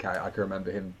 it's a fake out. I can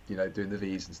remember him, doing the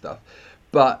V's and stuff,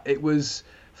 but it was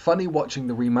funny watching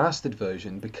the remastered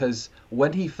version, because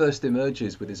when he first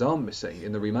emerges with his arm missing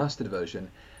in the remastered version,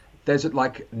 there's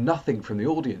like nothing from the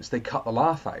audience. They cut the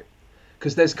laugh out,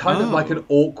 because there's kind of like an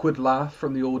awkward laugh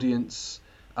from the audience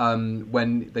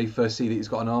when they first see that he's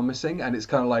got an arm missing, and it's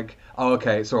kind of like, oh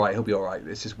okay, it's all right, he'll be all right.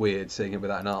 It's just weird seeing him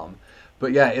without an arm.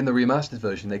 But yeah, in the remastered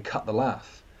version, they cut the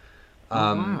laugh,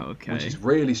 which is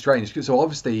really strange. So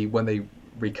obviously, when they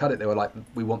recut it, they were like,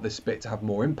 we want this bit to have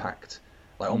more impact.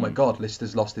 Like, oh my god,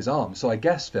 Lister's lost his arm. So I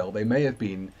guess, Phil, they may have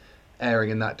been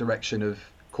erring in that direction of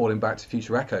calling back to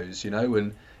Future Echoes,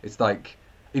 and it's like,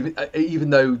 even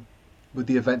though with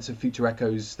the events of Future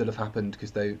Echoes still have happened,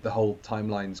 because the whole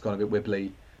timeline's gone a bit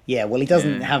wibbly. Yeah, well, he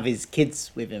doesn't have his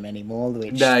kids with him anymore,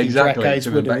 which no, exactly. Future Echoes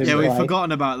would have Yeah, we've implied.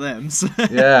 forgotten about them. So.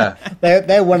 Yeah.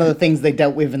 They're one of the things they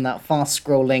dealt with in that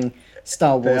fast-scrolling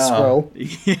Star Wars scroll.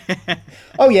 Yeah.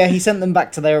 Oh yeah, he sent them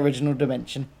back to their original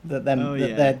dimension that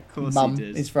their course mum he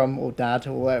did. is from, or dad,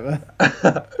 or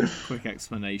whatever. Quick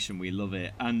explanation, we love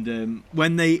it. And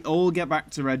when they all get back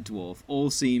to Red Dwarf,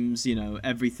 all seems,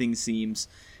 everything seems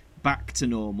back to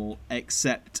normal,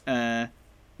 except,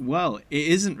 well, it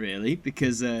isn't really,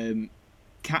 because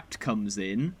Cat comes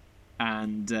in,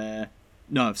 and,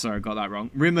 no, sorry, I got that wrong.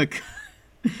 Rimmer,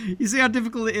 you see how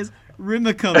difficult it is?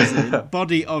 Rimmer comes in,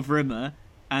 body of Rimmer,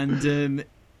 and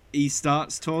he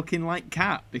starts talking like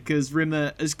Cat, because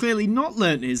Rimmer has clearly not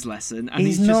learnt his lesson, and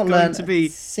he's just going to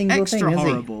be extra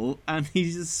horrible, and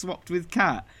he's just swapped with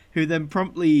Cat, who then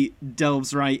promptly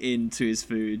delves right into his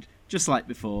food, just like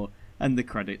before, and the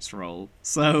credits roll.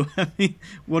 So, I mean,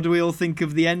 what do we all think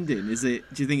of the ending? Do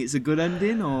you think it's a good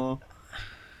ending, or?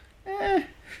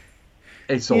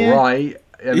 It's all right.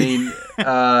 I mean,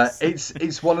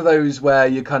 it's one of those where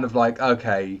you're kind of like,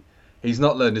 okay, he's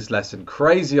not learned his lesson.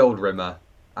 Crazy old Rimmer,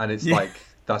 and it's like,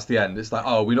 that's the end. It's like,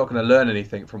 oh, we're not going to learn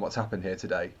anything from what's happened here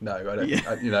today. No, I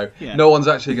don't. No one's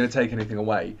actually going to take anything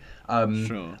away.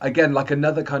 Sure. Again, like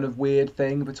another kind of weird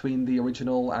thing between the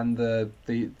original and the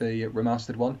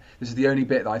remastered one. This is the only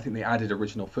bit that I think they added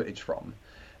original footage from.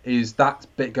 Is that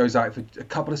bit goes out for a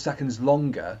couple of seconds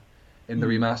longer in the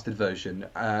remastered version,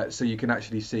 so you can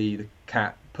actually see the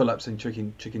Cat pull up some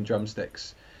chicken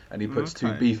drumsticks, and he puts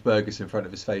two beef burgers in front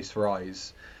of his face for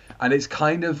eyes. And it's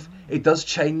kind of, it does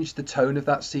change the tone of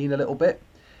that scene a little bit,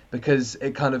 because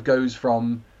it kind of goes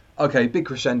from, okay, big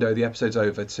crescendo, the episode's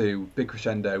over, to big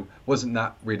crescendo, wasn't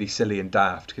that really silly and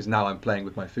daft, because now I'm playing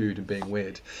with my food and being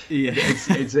weird. Yeah.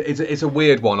 It's a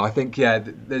weird one. I think,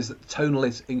 there's tonal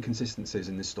inconsistencies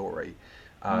in this story,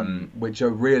 which are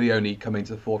really only coming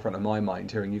to the forefront of my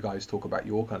mind, hearing you guys talk about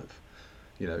your kind of,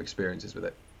 experiences with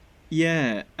it.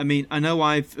 Yeah, I mean, I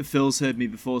know Phil's heard me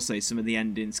before say some of the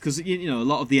endings, because, a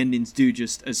lot of the endings do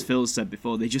just, as Phil said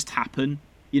before, they just happen.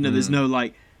 There's no,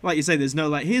 like, like you say, there's no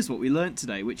like, here's what we learnt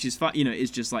today, which is fine. You know,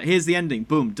 it's just like, here's the ending,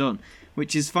 boom, done,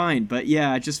 which is fine. But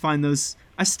yeah, I just find those.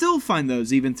 I still find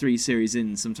those, even 3 series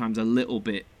in, sometimes a little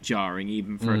bit jarring,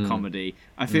 even for a comedy.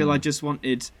 I feel I just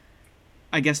wanted,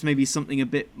 I guess, maybe something a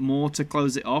bit more to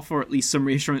close it off, or at least some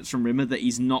reassurance from Rimmer that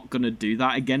he's not going to do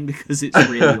that again, because it's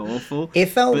really awful. It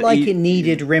felt like it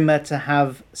needed Rimmer to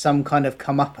have some kind of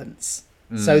comeuppance,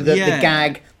 so that the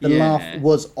gag, the laugh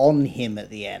was on him at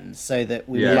the end, so that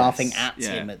we were laughing at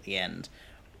him at the end,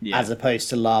 as opposed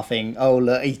to laughing, oh,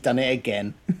 look, he's done it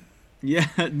again. Yeah,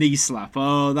 knee slap.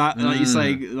 Oh, that like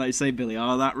you say, Billy.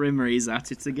 Oh, that Rimmer, he's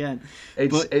at it again.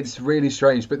 It's really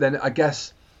strange. But then I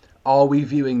guess, are we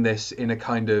viewing this in a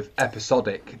kind of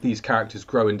episodic, these characters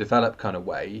grow and develop kind of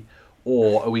way,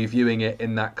 or are we viewing it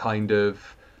in that kind of,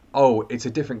 oh, it's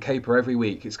a different caper every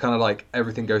week? It's kind of like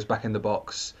everything goes back in the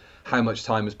box. How much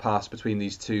time has passed between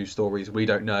these 2 stories? We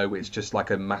don't know. It's just like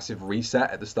a massive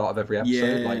reset at the start of every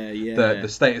episode. The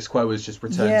status quo has just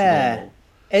returned to normal.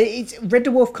 Red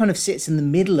Dwarf kind of sits in the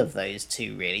middle of those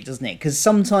 2, really, doesn't it? Because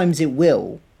sometimes it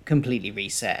will completely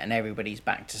reset and everybody's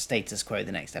back to status quo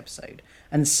the next episode.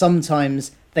 And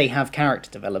sometimes they have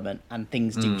character development and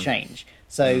things do change.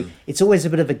 So it's always a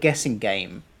bit of a guessing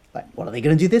game. Like, what are they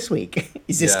going to do this week?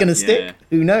 Is this going to stick? Yeah.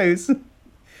 Who knows?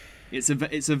 It's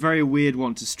a very weird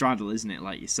one to straddle, isn't it?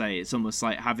 Like you say, it's almost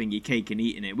like having your cake and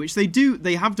eating it, which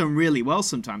they have done really well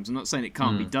sometimes. I'm not saying it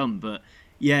can't be done, but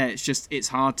yeah, it's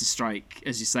hard to strike,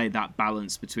 as you say, that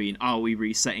balance between, are we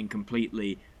resetting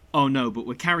completely? Oh no, but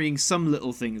we're carrying some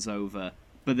little things over.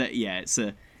 But that, yeah, it's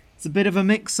a bit of a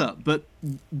mix-up. But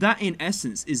that, in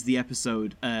essence, is the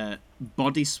episode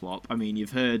Body Swap. I mean,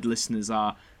 you've heard listeners'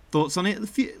 our thoughts on it.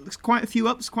 Quite a few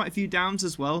ups, quite a few downs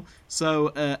as well.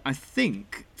 So I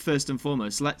think, first and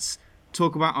foremost, let's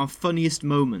talk about our funniest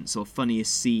moments or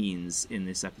funniest scenes in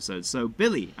this episode. So,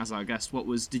 Billy, as our guest,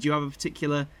 did you have a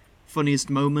particular funniest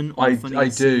moment? Or I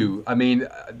do. I mean,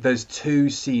 there's 2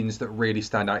 scenes that really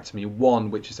stand out to me. One,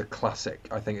 which is a classic.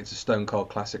 I think it's a stone cold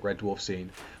classic Red Dwarf scene,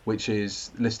 which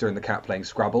is Lister and the cat playing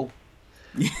Scrabble.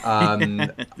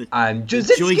 And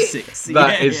just joysticks.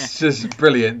 That is just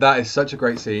brilliant. That is such a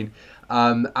great scene.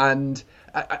 And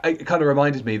it kind of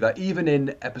reminded me that even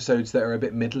in episodes that are a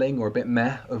bit middling or a bit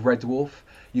meh of Red Dwarf,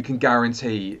 you can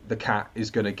guarantee the cat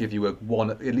is going to give you at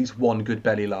least one good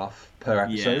belly laugh per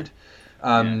episode.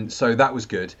 So that was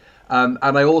good. And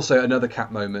I also, another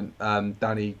cat moment,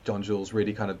 Danny John Jules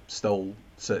really kind of stole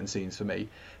certain scenes for me,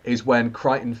 is when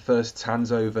Crichton first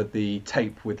hands over the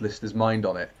tape with Lister's mind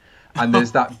on it. And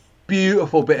there's that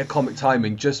beautiful bit of comic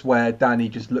timing just where Danny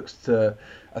just looks to,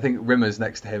 I think Rimmer's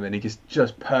next to him, and he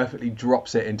just perfectly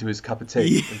drops it into his cup of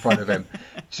tea in front of him.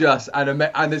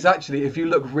 And there's actually, if you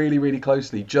look really, really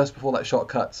closely, just before that shot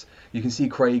cuts, you can see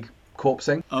Craig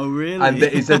corpsing. Oh, really? And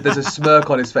there's a smirk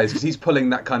on his face because he's pulling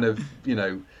that kind of,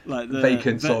 like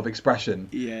vacant sort of expression.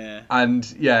 Yeah. And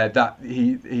yeah, that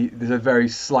he there's a very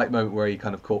slight moment where he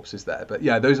kind of corpses there. But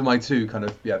yeah, those are my 2 kind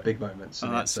of big moments.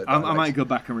 I might go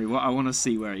back and rewatch. I want to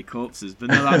see where he corpses. But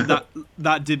no,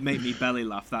 that did make me belly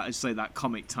laugh. I'd say that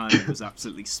comic timing was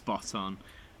absolutely spot on.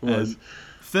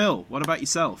 Phil, what about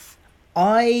yourself?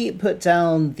 I put it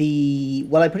down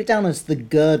as the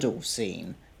girdle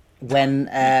scene. When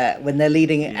they're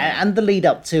leading it, and the lead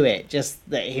up to it, just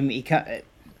that he can't.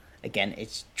 Again,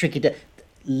 it's tricky to.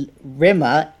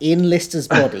 Rimmer in Lister's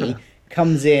body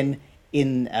comes in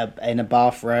a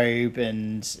bathrobe,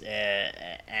 and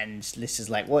Lister's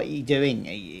like, "What are you doing?"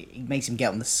 He makes him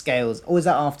get on the scales. Or is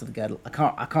that after the girdle? I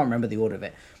can't remember the order of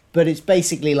it, but it's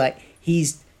basically like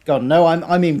he's gone. No,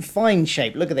 I'm in fine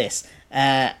shape. Look at this.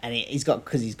 And he's got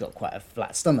quite a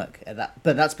flat stomach at that,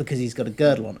 but that's because he's got a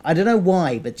girdle on. I don't know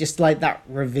why, but just like that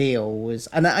reveal was,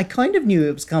 and I kind of knew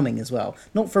it was coming as well,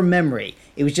 not from memory.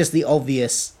 It was just the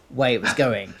obvious way it was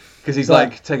going. Because he's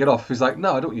like, take it off. He's like,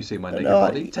 no, I don't want you to see my naked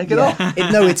body. Take it off.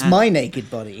 No, it's my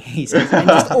naked body. He says, and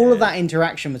just all of that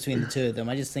interaction between the 2 of them,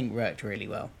 I just think worked really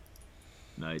well.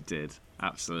 No, it did.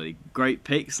 Absolutely great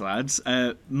picks, lads.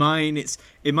 Mine,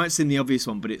 it might seem the obvious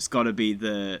one, but it's got to be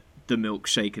the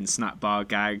milkshake and snap bar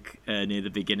gag near the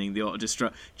beginning, the auto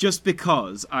destruct, just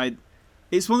because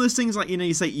it's one of those things like,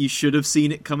 you say you should have seen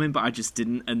it coming, but I just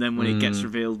didn't. And then when it gets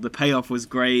revealed, the payoff was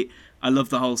great. I love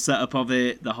the whole setup of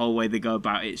it, the whole way they go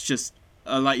about it. It's just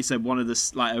like you said, one of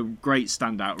the a great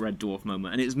standout Red Dwarf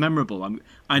moment, and it's memorable.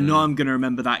 I know I'm going to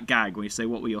remember that gag when you say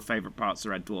what were your favourite parts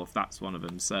of Red Dwarf. That's one of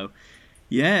them. So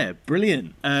yeah,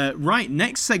 brilliant. Right,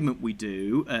 next segment we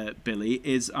do, Billy,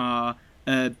 is our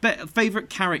favourite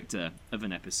character of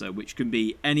an episode, which can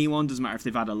be anyone, doesn't matter if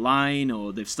they've had a line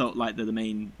or they've still like they're the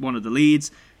main one of the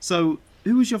leads. So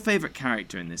who was your favourite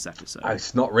character in this episode?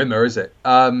 It's not Rimmer, is it?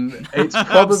 It's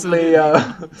probably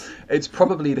it's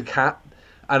probably the cat,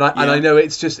 and I know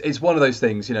it's one of those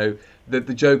things. You know,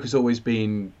 the joke has always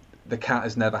been the cat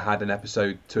has never had an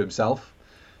episode to himself.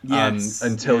 Yes,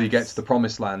 until you get to the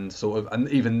promised land, sort of, and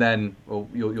even then, well,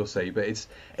 you'll see. But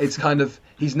it's kind of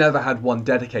he's never had one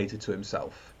dedicated to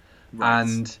himself, Right.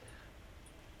 and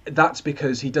that's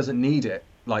because he doesn't need it.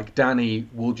 Like Danny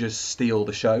will just steal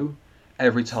the show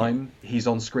every time he's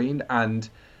on screen, and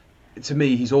to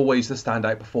me, he's always the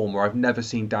standout performer. I've never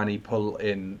seen Danny pull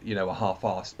in, you know, a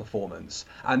half-assed performance.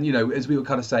 And you know, as we were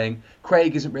kind of saying,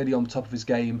 Craig isn't really on top of his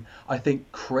game. I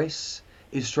think Chris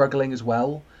is struggling as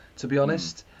well, to be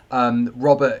honest.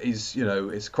 Robert is, you know,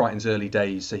 it's Crichton's early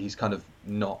days, so he's kind of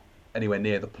not anywhere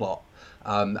near the plot,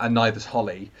 and neither's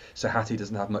Holly, so Hattie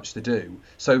doesn't have much to do.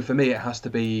 So for me, it has to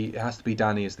be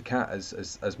Danny as the cat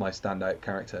as my standout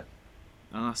character.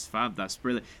 Oh, that's fab. That's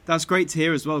brilliant. That's great to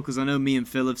hear as well, because I know me and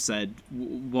Phil have said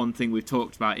one thing we've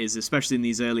talked about is, especially in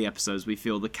these early episodes, we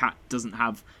feel the cat doesn't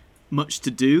have much to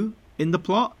do in the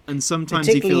plot, and sometimes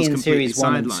he feels in completely series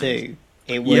 1 and sidelined. 2.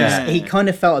 It was he Yeah. kind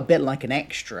of felt a bit like an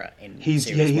extra in He's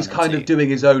series 1 and kind 2. of doing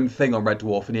his own thing on Red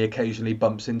Dwarf, and he occasionally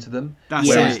bumps into them. That's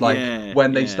Whereas, it, like yeah,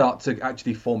 when they yeah. start to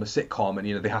actually form a sitcom, and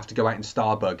you know they have to go out in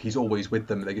Starbug, he's always with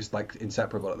them. And they're just like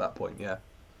inseparable at that point. Yeah.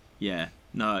 Yeah.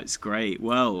 No, it's great.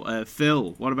 Well,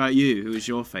 Phil, what about you? Who is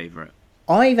your favourite?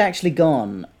 I've actually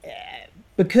gone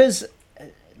because,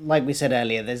 like we said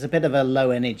earlier, there's a bit of a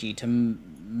low energy to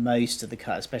most of the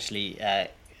cut, especially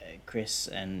Chris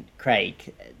and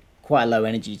Craig. Quite a low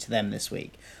energy to them this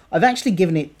week. I've actually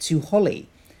given it to Holly,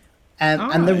 and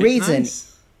the Alright, reason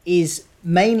nice. is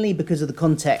mainly because of the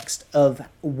context of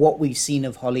what we've seen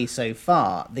of Holly so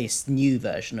far. This new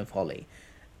version of Holly.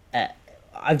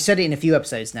 I've said it in a few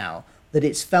episodes now that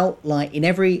it's felt like in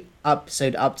every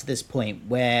episode up to this point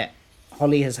where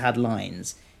Holly has had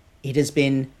lines, it has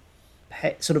been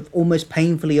sort of almost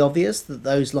painfully obvious that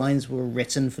those lines were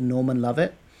written for Norman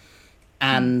Lovett,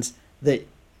 and that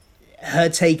her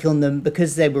take on them,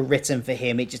 because they were written for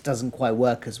him, it just doesn't quite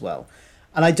work as well.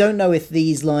 And I don't know if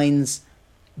these lines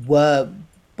were,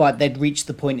 but they'd reached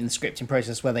the point in the scripting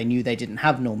process where they knew they didn't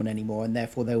have Norman anymore, and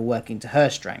therefore they were working to her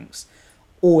strengths,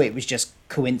 or it was just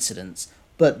coincidence.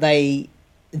 But it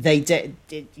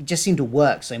just seemed to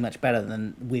work so much better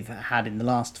than we've had in the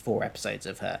last 4 episodes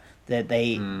of her. That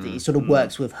it sort of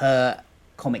works with her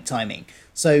comic timing.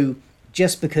 So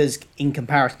just because in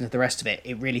comparison to the rest of it,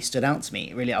 it really stood out to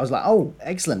me. I was like, oh,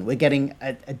 excellent. We're getting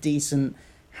a decent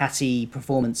Hattie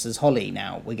performance as Holly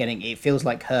now. It feels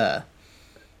like her.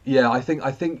 Yeah, I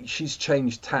think she's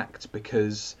changed tact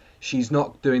because she's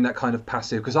not doing that kind of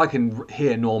passive. Because I can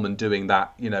hear Norman doing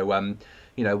that. You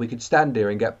know, we could stand here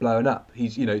and get blown up.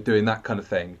 He's, you know, doing that kind of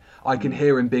thing. I can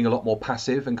hear him being a lot more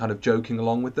passive and kind of joking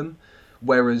along with them.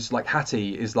 Whereas like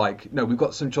Hattie is like, no, we've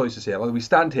got some choices here. Well, we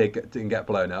stand here and get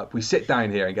blown up. We sit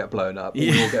down here and get blown up. Or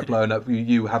we all get blown up.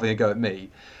 You having a go at me.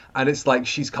 And it's like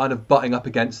she's kind of butting up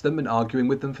against them and arguing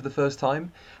with them for the first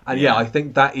time. And yeah, I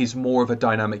think that is more of a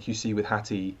dynamic you see with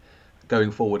Hattie going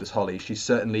forward as Holly. She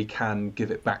certainly can give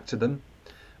it back to them.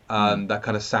 That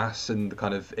kind of sass and the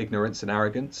kind of ignorance and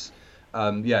arrogance.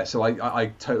 So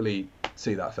I totally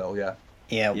see that, Phil. Yeah.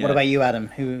 Yeah. What about you, Adam?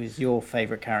 Who is your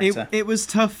favourite character? It was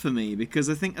tough for me because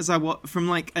I think from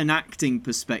like an acting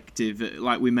perspective,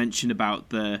 like we mentioned about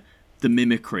the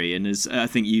mimicry, and as I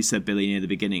think you said, Billy, near the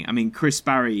beginning, I mean, Chris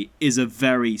Barry is a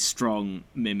very strong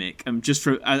mimic. Just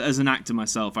as an actor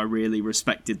myself, I really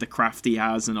respected the craft he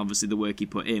has and obviously the work he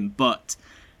put in. But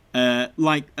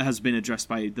like has been addressed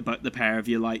by the pair of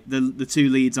you, like the 2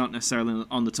 leads aren't necessarily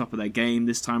on the top of their game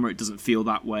this time, or it doesn't feel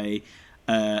that way.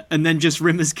 And then just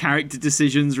Rimmer's character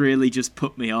decisions really just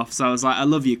put me off. So I was like, I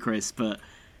love you, Chris, but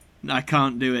I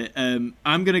can't do it.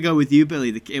 I'm going to go with you,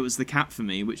 Billy. It was the cat for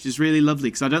me, which is really lovely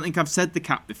because I don't think I've said the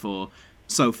cat before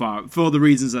so far. For the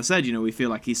reasons I said, you know, we feel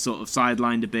like he's sort of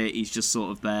sidelined a bit. He's just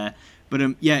sort of there.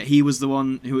 But yeah, he was the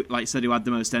one who, like I said, who had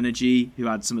the most energy, who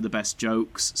had some of the best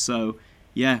jokes. So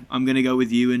yeah, I'm going to go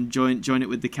with you and join it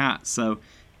with the cat. So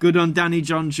good on Danny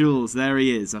John Jules. There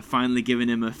he is. I've finally given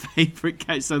him a favourite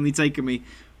cat. It's only taken me,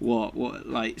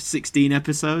 like 16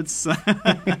 episodes?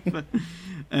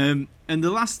 And the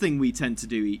last thing we tend to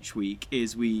do each week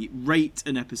is we rate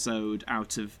an episode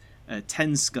out of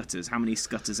 10 scutters. How many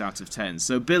scutters out of 10?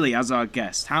 So Billy, as our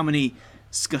guest, how many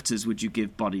scutters would you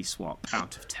give Body Swap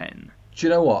out of 10? Do you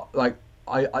know what? Like,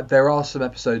 I there are some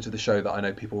episodes of the show that I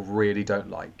know people really don't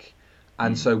like.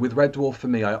 And so with Red Dwarf, for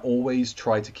me, I always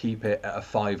try to keep it at a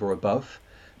 5 or above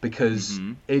because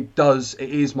it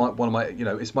is one of my, you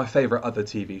know, it's my favourite other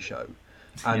TV show.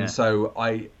 And so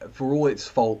for all its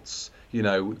faults, You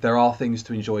know, there are things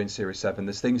to enjoy in Series 7.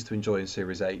 There's things to enjoy in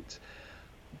Series 8.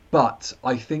 But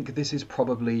I think this is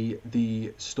probably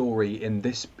the story in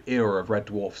this era of Red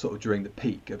Dwarf, sort of during the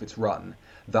peak of its run,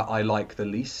 that I like the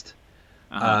least.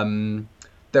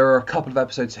 There are a couple of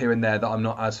episodes here and there that I'm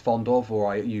not as fond of,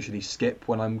 or I usually skip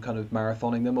when I'm kind of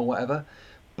marathoning them or whatever.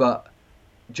 But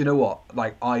do you know what?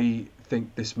 Like, I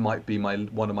think this might be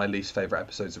one of my least favourite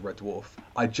episodes of Red Dwarf.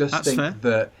 I just That's think fair.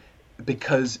 that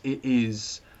because it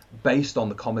is based on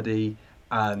the comedy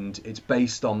and it's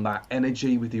based on that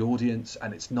energy with the audience,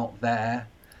 and it's not there,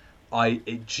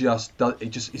 it just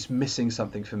is missing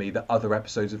something for me that other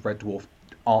episodes of Red Dwarf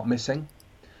aren't missing.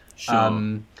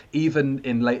 Sure. Even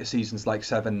in later seasons like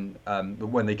 7,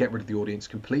 when they get rid of the audience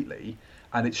completely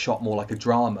and it's shot more like a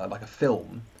drama, like a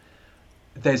film,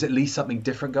 there's at least something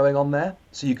different going on there,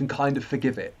 so you can kind of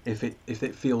forgive it if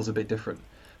it feels a bit different.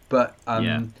 But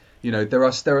you know, there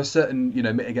are certain, you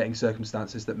know, mitigating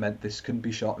circumstances that meant this couldn't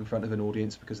be shot in front of an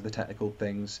audience because of the technical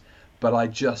things, but I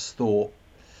just thought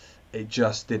it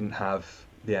just didn't have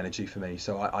the energy for me,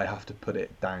 so I have to put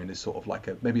it down as sort of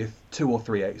like maybe a 2 or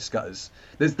 3 8 scutters.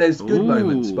 There's good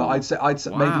moments, but I'd say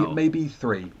Wow. maybe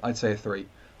 3. I'd say a 3.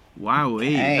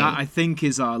 Wowee. Okay. That, I think,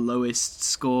 is our lowest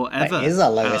score ever. That is our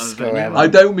lowest out of score anyone. ever. I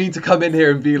don't mean to come in here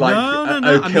and be like, No,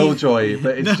 oh, I mean- killjoy,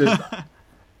 but it's just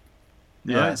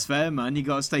No, Yeah. it's fair, man. You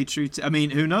got to stay true to... I mean,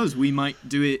 who knows? We might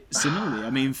do it similarly. I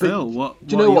mean, Phil, what...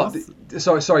 Do you know what? what?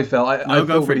 Sorry, Phil. I go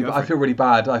feel for it, really, go for I feel really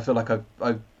bad. I feel like I've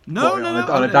No, got it no,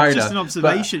 on a no. downer. It's just an But-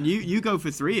 observation. You go for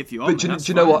 3 if you want. But do that's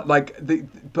you know fine. what? Like,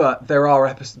 but there are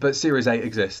episodes. But Series 8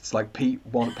 exists. Like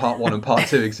Part 1 and Part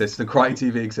 2 exist, and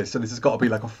Crikey TV exists. So this has got to be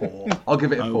like a 4. I'll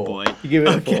give it a 4. Oh, boy. You give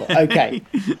it a 4. Okay.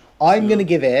 I'm going to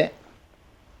give it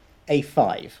a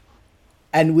 5.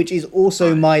 And which is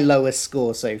also my lowest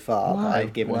score so far that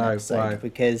I've given an episode. Why?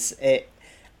 Because it,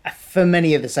 for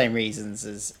many of the same reasons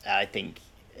as I think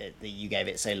that you gave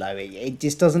it so low, it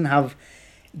just doesn't have...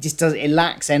 It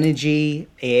lacks energy.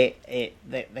 The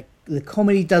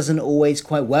comedy doesn't always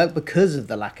quite work because of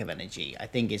the lack of energy, I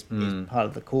think is part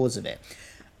of the cause of it.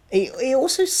 It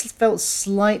also felt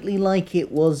slightly like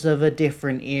it was of a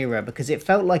different era, because it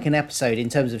felt like an episode in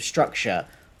terms of structure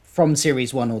from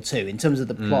series 1 or 2. In terms of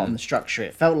the plot and the structure,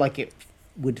 it felt like it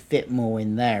would fit more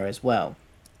in there as well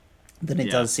than it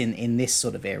does in this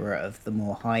sort of era of the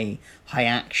more high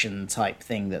action type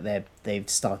thing that they've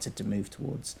started to move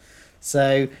towards.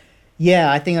 So yeah,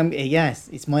 I think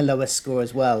it's my lowest score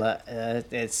as well.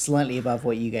 It's slightly above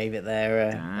what you gave it there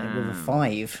with a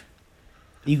 5.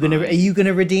 Are you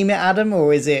gonna redeem it, Adam,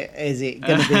 or is it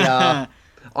gonna be our...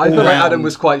 I feel like All-round. Adam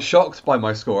was quite shocked by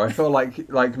my score. I feel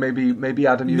like maybe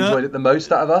Adam, you No. enjoyed it the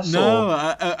most out of us. No,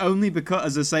 Or... only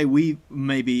because, as I say,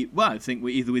 I think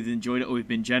we've enjoyed it or we've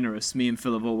been generous. Me and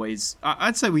Phil have always...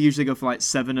 I'd say we usually go for like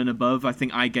 7 and above. I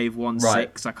think I gave one Right.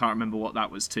 6. I can't remember what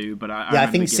that was to, but I I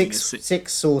remember think giving a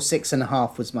 6 or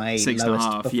 6.5 was my 6.5,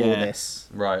 lowest before yeah. this.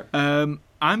 Right.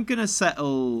 I'm gonna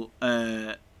settle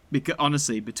because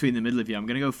honestly, between the middle of you, I'm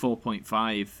gonna go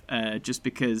 4.5. Just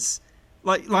because,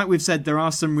 like we've said, there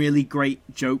are some really great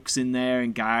jokes in there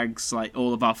and gags, like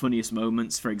all of our funniest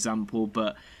moments, for example.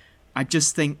 But I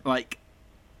just think like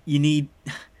you need.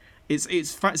 It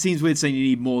seems weird saying you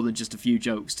need more than just a few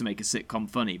jokes to make a sitcom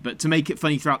funny, but to make it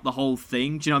funny throughout the whole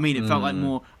thing, do you know what I mean? It felt like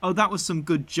more, oh, that was some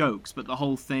good jokes, but the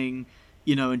whole thing,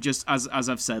 you know, and just as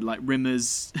I've said, like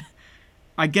Rimmer's,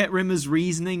 I get Rimmer's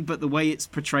reasoning, but the way it's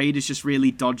portrayed is just really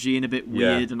dodgy and a bit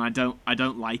weird, and I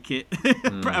don't like it.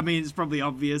 I mean, it's probably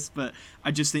obvious, but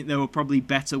I just think there were probably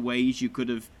better ways you could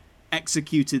have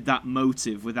executed that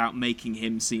motive without making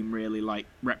him seem really like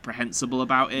reprehensible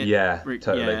about it. Yeah,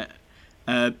 totally. Yeah.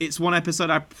 It's one episode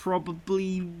I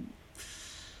probably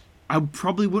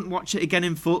wouldn't watch it again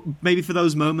in full. Maybe for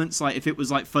those moments, like if it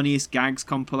was like funniest gags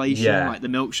compilation, like the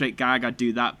milkshake gag, I'd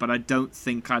do that. But I don't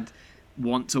think I'd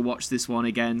want to watch this one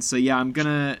again. So yeah, I'm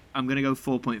gonna go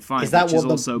 4.5. Is that which what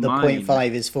is also the mine.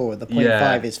 0.5 is for? The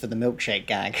 0.5 is for the milkshake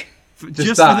gag.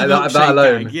 Just that- for the that milkshake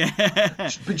alone. gag, yeah.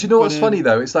 But you know what's But, funny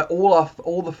though? It's like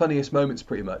all the funniest moments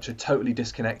pretty much are totally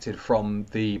disconnected from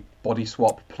the body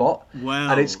swap plot. Well,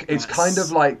 and it's kind that's-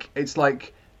 of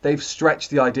like they've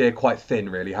stretched the idea quite thin,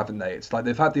 really, haven't they? It's like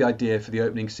they've had the idea for the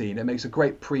opening scene. It makes a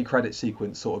great pre-credit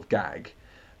sequence sort of gag,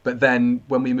 but then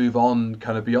when we move on,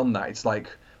 kind of beyond that, it's like,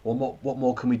 well, what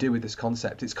more can we do with this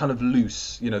concept? It's kind of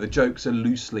loose, you know. The jokes are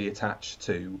loosely attached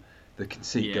to the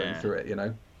conceit going through it, you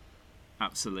know.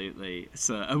 Absolutely.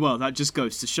 So, well, that just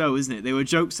goes to show, isn't it? They were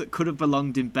jokes that could have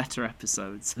belonged in better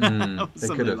episodes, they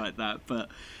something could have. like that.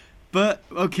 But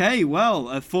okay, well,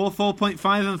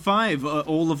 4.5, and 5 are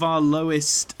all of our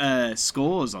lowest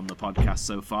scores on the podcast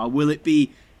so far. Will it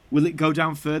be Will it go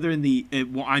down further in the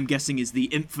what I'm guessing is the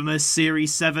infamous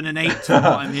Series 7 and 8, from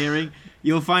what I'm hearing?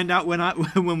 You'll find out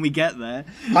when we get there.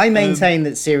 I maintain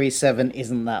that Series 7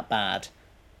 isn't that bad.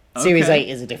 Series Okay. 8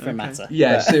 is a different matter.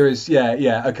 Yeah, but- Series.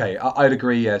 Yeah. Okay, I'd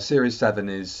agree. Yeah, Series 7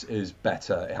 is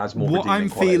better. It has more. What I'm redeeming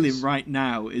qualities. feeling right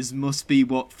now must be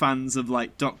what fans of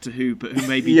like Doctor Who, but who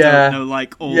maybe Yeah. don't know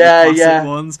like all Yeah, the classic yeah.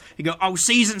 ones. You go, oh,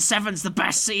 season 7's the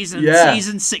best season. Yeah.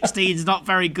 Season 16's not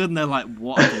very good, and they're like,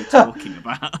 what are they talking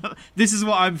about? This is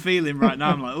what I'm feeling right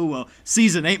now. I'm like, oh well,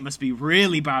 season 8 must be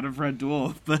really bad of Red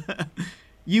Dwarf, but.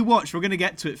 You watch, we're going to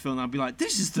get to it, Phil, and I'll be like,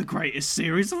 this is the greatest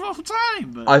series of all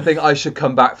time. But... I think I should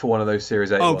come back for one of those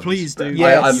Series 8 Oh, ones. please do.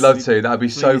 Yes. I'd love to. That'd be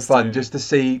so Please fun do. just to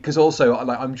see. Because also,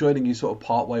 like, I'm joining you sort of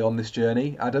part way on this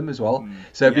journey, Adam, as well.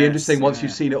 So it'd be yes, interesting once yeah.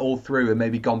 you've seen it all through and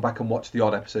maybe gone back and watched the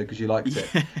odd episode because you liked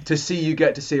it, to see you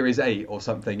get to Series 8 or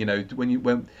something. You know,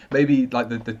 when maybe like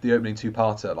the opening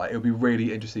two-parter, like it would be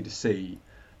really interesting to see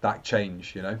that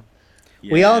change. You know.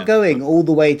 We are going all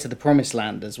the way to the Promised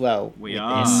Land as well. We with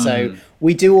are. this, so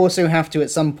we do also have to,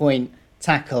 at some point,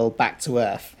 tackle Back to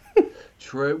Earth.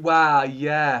 True. Wow.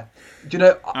 Yeah. Do you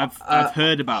know? I've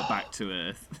heard about Back to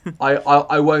Earth.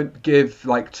 I won't give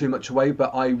like too much away,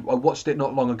 but I watched it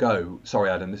not long ago.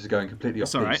 Sorry, Adam, this is going completely off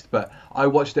That's all right. piste, but I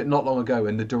watched it not long ago,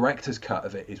 and the director's cut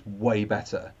of it is way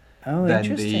better Oh, than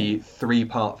interesting. the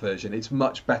 3-part version. It's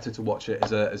much better to watch it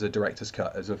as a director's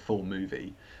cut, as a full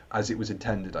movie, as it was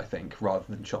intended, I think, rather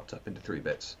than chopped up into 3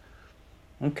 bits.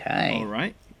 Okay. All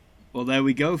right. Well, there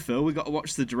we go, Phil. We've got to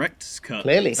watch the director's cut.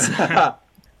 Clearly.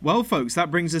 Well, folks,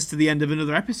 that brings us to the end of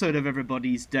another episode of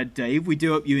Everybody's Dead Dave. We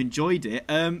do hope you enjoyed it.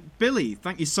 Billy,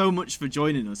 thank you so much for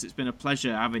joining us. It's been a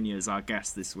pleasure having you as our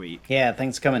guest this week. Yeah,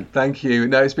 thanks for coming. Thank you.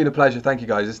 No, it's been a pleasure. Thank you,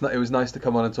 guys. It was nice to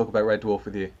come on and talk about Red Dwarf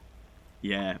with you.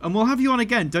 Yeah, and we'll have you on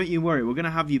again. Don't you worry. We're going to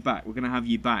have you back.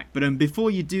 But before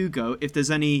you do go, if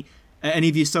there's any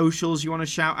of your socials you want to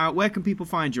shout out, where can people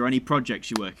find you or any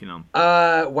projects you're working on?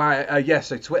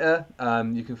 So Twitter,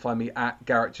 you can find me at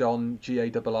Garrett John,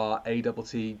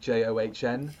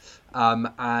 GarrettJohn.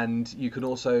 And you can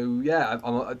also,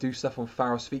 I do stuff on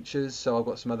Pharos Features, so I've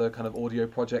got some other kind of audio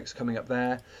projects coming up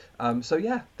there.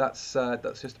 That's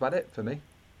just about it for me.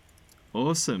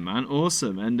 Awesome, man.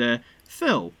 Awesome. And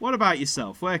Phil, what about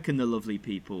yourself? Where can the lovely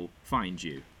people find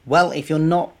you? Well, if you're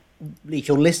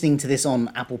listening to this on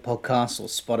Apple Podcasts or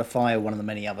Spotify or one of the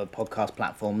many other podcast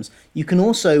platforms, you can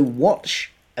also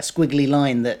watch a squiggly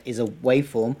line that is a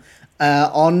waveform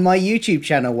on my YouTube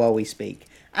channel while we speak,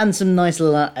 and some nice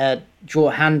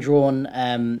little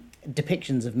hand-drawn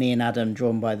depictions of me and Adam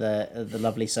drawn by the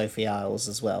lovely Sophie Isles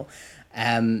as well.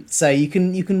 So you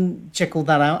can check all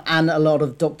that out, and a lot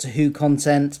of Doctor Who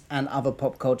content and other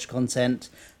pop culture content,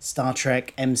 Star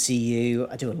Trek, MCU.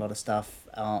 I do a lot of stuff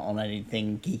on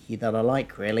anything geeky that I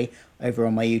like, really, over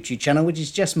on my YouTube channel, which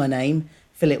is just my name,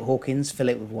 Philip Hawkins,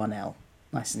 Philip with 1 L.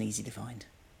 Nice and easy to find.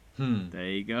 There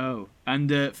you go.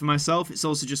 And for myself, it's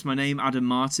also just my name, Adam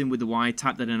Martin with a Y.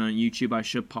 Type that in on YouTube, I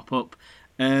should pop up.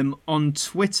 On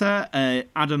Twitter,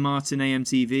 Adam Martin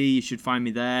AMTV, you should find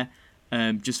me there.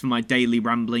 Just for my daily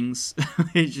ramblings,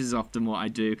 which is often what I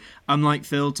do. I'm like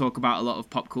Phil, talk about a lot of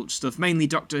pop culture stuff, mainly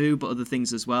Doctor Who, but other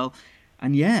things as well.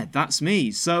 And yeah, that's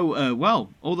me. So,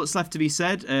 all that's left to be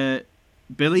said,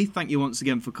 Billy, thank you once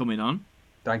again for coming on.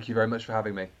 Thank you very much for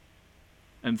having me.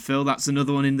 And Phil, that's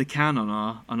another one in the can on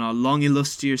our long,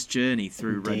 illustrious journey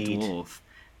through Indeed. Red Dwarf.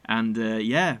 And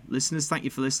listeners, thank you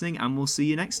for listening, and we'll see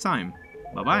you next time.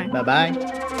 Bye-bye.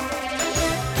 Bye-bye.